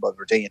good team, but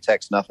Virginia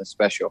Tech's nothing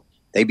special.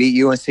 They beat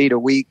UNC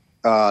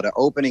the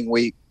opening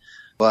week.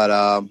 But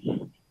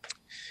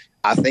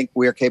I think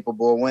we're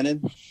capable of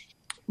winning.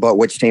 But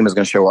which team is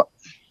going to show up?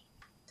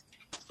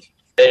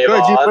 Hey,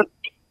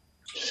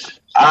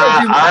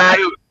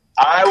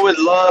 I would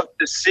love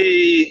to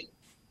see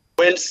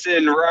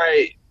Winston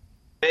Wright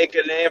make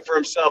a name for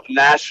himself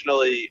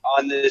nationally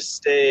on this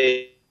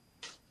stage.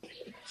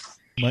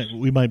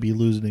 We might be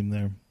losing him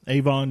there.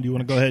 Avon, do you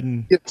want to go ahead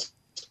and?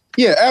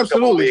 Yeah,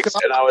 absolutely.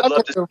 And I would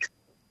love to.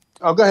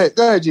 Oh, go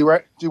ahead,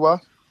 G-Y.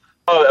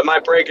 Oh, am I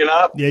breaking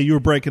up? Yeah, you were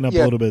breaking up a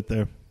little bit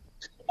there.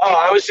 Oh,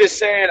 I was just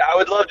saying I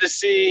would love to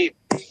see.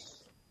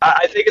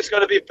 I think it's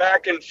going to be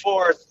back and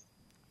forth.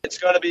 It's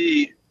going to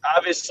be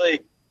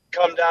obviously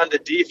come down to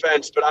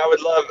defense, but I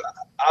would love.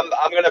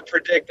 I'm going to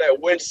predict that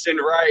Winston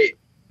Wright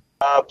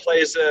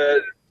plays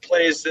the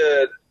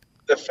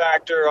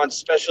factor on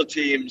special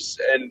teams,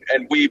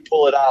 and we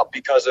pull it out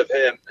because of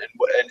him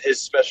and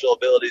his special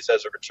abilities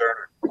as a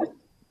returner.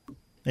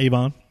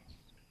 Avon.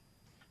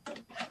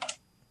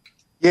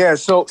 Yeah,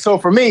 so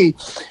for me,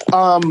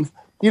 one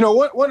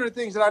of the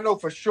things that I know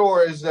for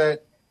sure is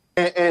that,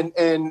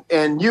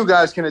 and you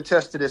guys can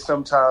attest to this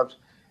sometimes,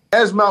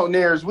 as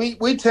Mountaineers,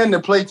 we tend to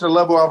play to the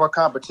level of our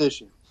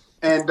competition.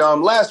 And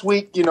last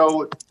week,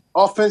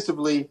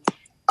 offensively,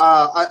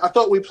 I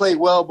thought we played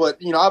well, but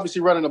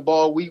obviously running the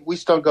ball, we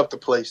stunk up the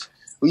place.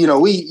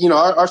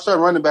 Our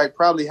starting running back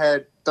probably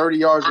had 30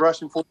 yards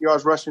rushing, 40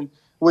 yards rushing,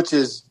 which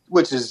is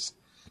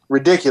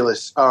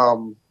ridiculous.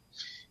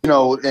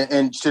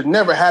 And should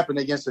never happen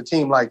against a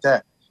team like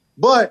that.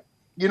 But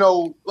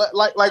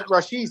like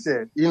Rashid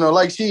said,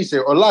 like she said,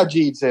 or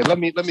Lajid said, let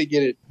me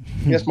get it.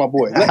 That's my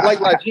boy. Like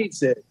Lajid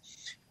said.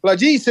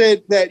 Lajid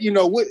said that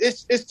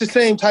it's the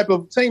same type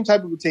of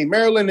a team.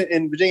 Maryland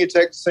and Virginia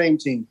Tech, same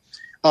team.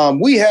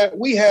 We have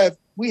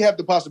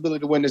the possibility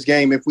to win this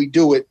game if we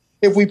do it,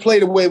 if we play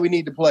the way we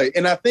need to play.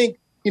 And I think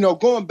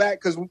going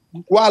back, because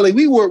Wiley,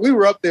 we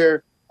were up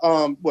there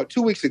 2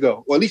 weeks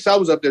ago, or at least I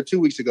was up there 2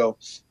 weeks ago,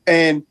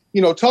 and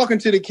talking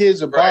to the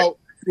kids about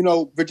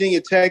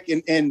Virginia Tech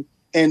and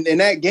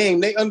that game,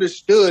 they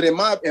understood in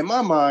my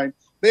mind,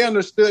 they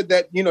understood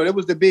that it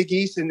was the Big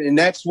East, and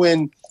that's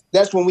when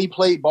we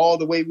played ball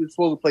the way we were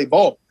supposed to play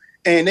ball,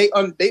 and they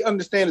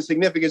understand the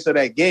significance of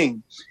that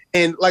game.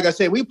 And like I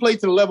said, we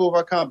played to the level of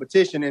our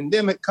competition, and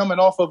them coming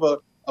off of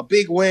a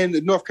big win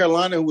in North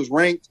Carolina, who was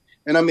ranked,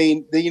 and I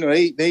mean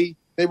they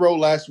rolled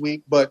last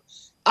week, but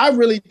I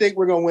really think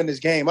we're going to win this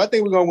game. I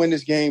think we're going to win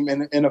this game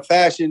in a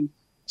fashion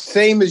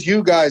same as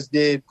you guys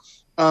did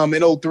in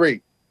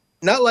 2003.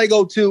 Not like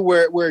 2002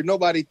 where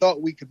nobody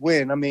thought we could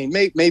win. I mean,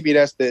 maybe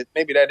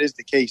that is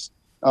the case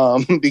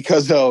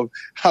because of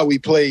how we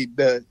played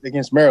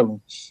against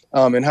Maryland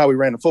and how we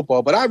ran the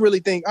football. But I really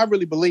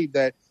believe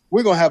that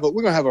we're going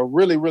to have a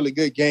really, really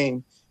good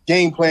game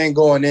plan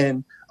going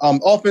in.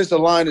 Offensive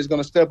line is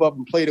going to step up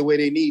and play the way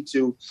they need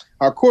to.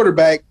 Our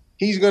quarterback,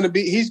 he's going to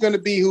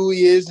be who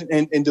he is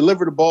and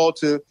deliver the ball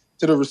to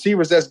the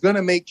receivers that's going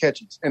to make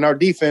catches. And our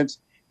defense,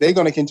 they're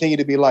going to continue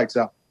to be lights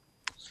out.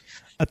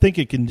 I think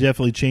it can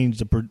definitely change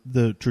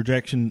the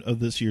trajectory of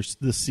this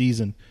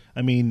season.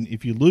 I mean,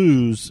 if you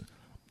lose,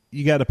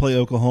 you got to play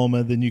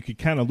Oklahoma, then you could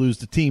kind of lose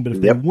the team. But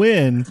if they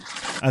win,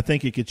 I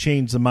think it could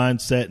change the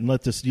mindset and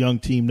let this young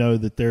team know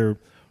that they're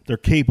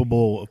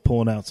capable of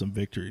pulling out some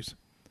victories.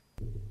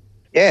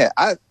 Yeah,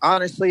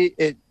 honestly,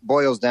 it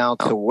boils down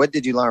to what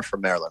did you learn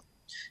from Maryland?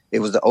 It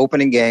was the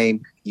opening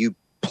game. You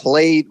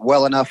played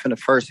well enough in the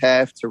first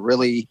half to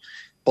really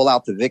pull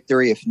out the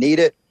victory if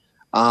needed.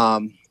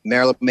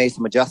 Maryland made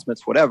some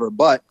adjustments, whatever.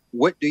 But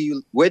what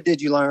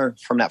did you learn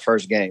from that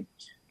first game?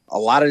 A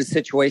lot of the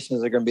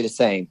situations are going to be the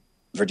same.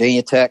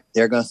 Virginia Tech,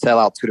 they're going to sell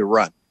out to the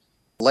run.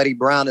 Letty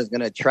Brown is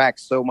going to attract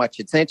so much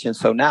attention.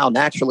 So now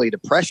naturally the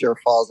pressure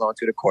falls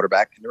onto the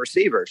quarterback and the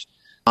receivers,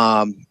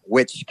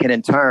 which can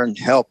in turn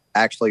help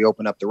actually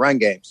open up the run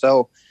game.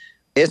 So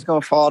it's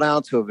going to fall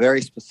down to a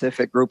very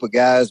specific group of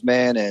guys,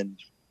 man, and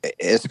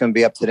it's going to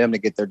be up to them to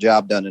get their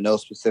job done. And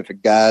those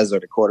specific guys are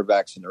the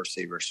quarterbacks and the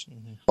receivers.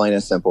 Mm-hmm. Plain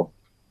and simple.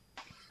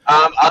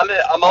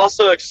 I'm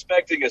also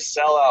expecting a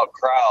sellout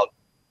crowd,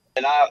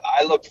 and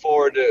I look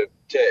forward to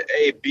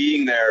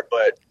being there.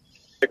 But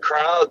the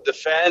crowd, the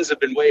fans have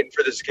been waiting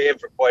for this game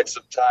for quite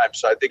some time.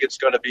 So I think it's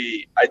going to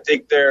be. I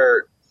think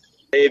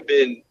they've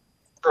been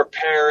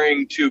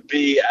preparing to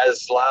be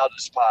as loud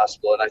as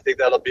possible, and I think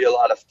that'll be a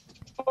lot of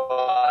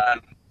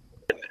fun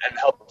and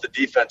help the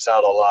defense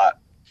out a lot.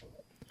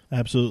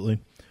 Absolutely.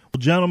 Well,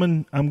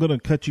 gentlemen, I'm going to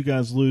cut you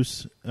guys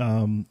loose.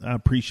 I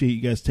appreciate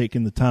you guys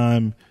taking the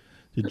time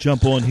to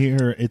jump on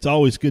here. It's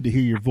always good to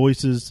hear your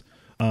voices.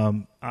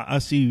 I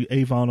see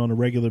Avon on a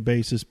regular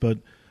basis, but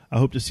I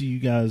hope to see you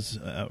guys,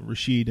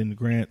 Rashid and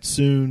Grant,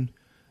 soon.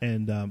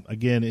 And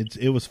again,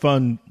 it was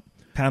fun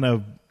kind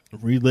of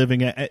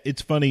reliving it.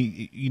 It's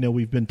funny,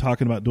 we've been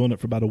talking about doing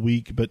it for about a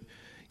week, but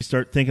you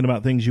start thinking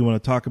about things you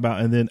want to talk about,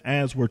 and then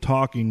as we're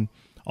talking,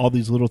 all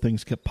these little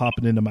things kept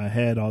popping into my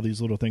head, all these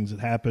little things that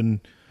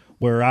happened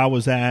where I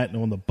was at and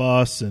on the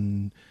bus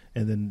and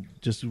then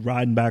just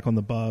riding back on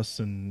the bus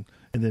and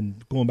then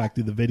going back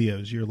through the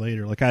videos a year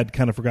later. Like I'd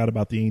kind of forgot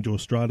about the Angel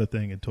Estrada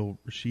thing until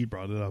Rashid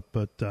brought it up.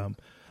 But I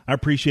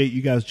appreciate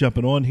you guys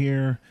jumping on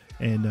here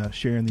and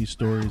sharing these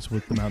stories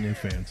with the Mountaineer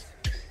fans.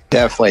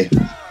 Definitely.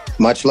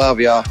 Much love,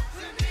 y'all.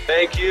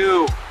 Thank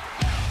you.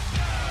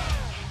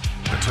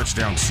 The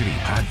Touchdown City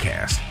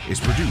podcast is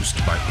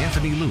produced by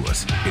Anthony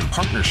Lewis in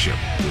partnership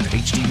with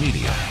HD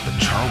Media, the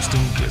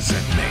Charleston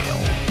Gazette Mail.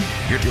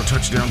 Get your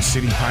Touchdown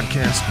City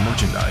podcast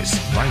merchandise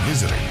by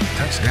visiting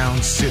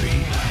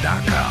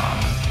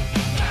touchdowncity.com.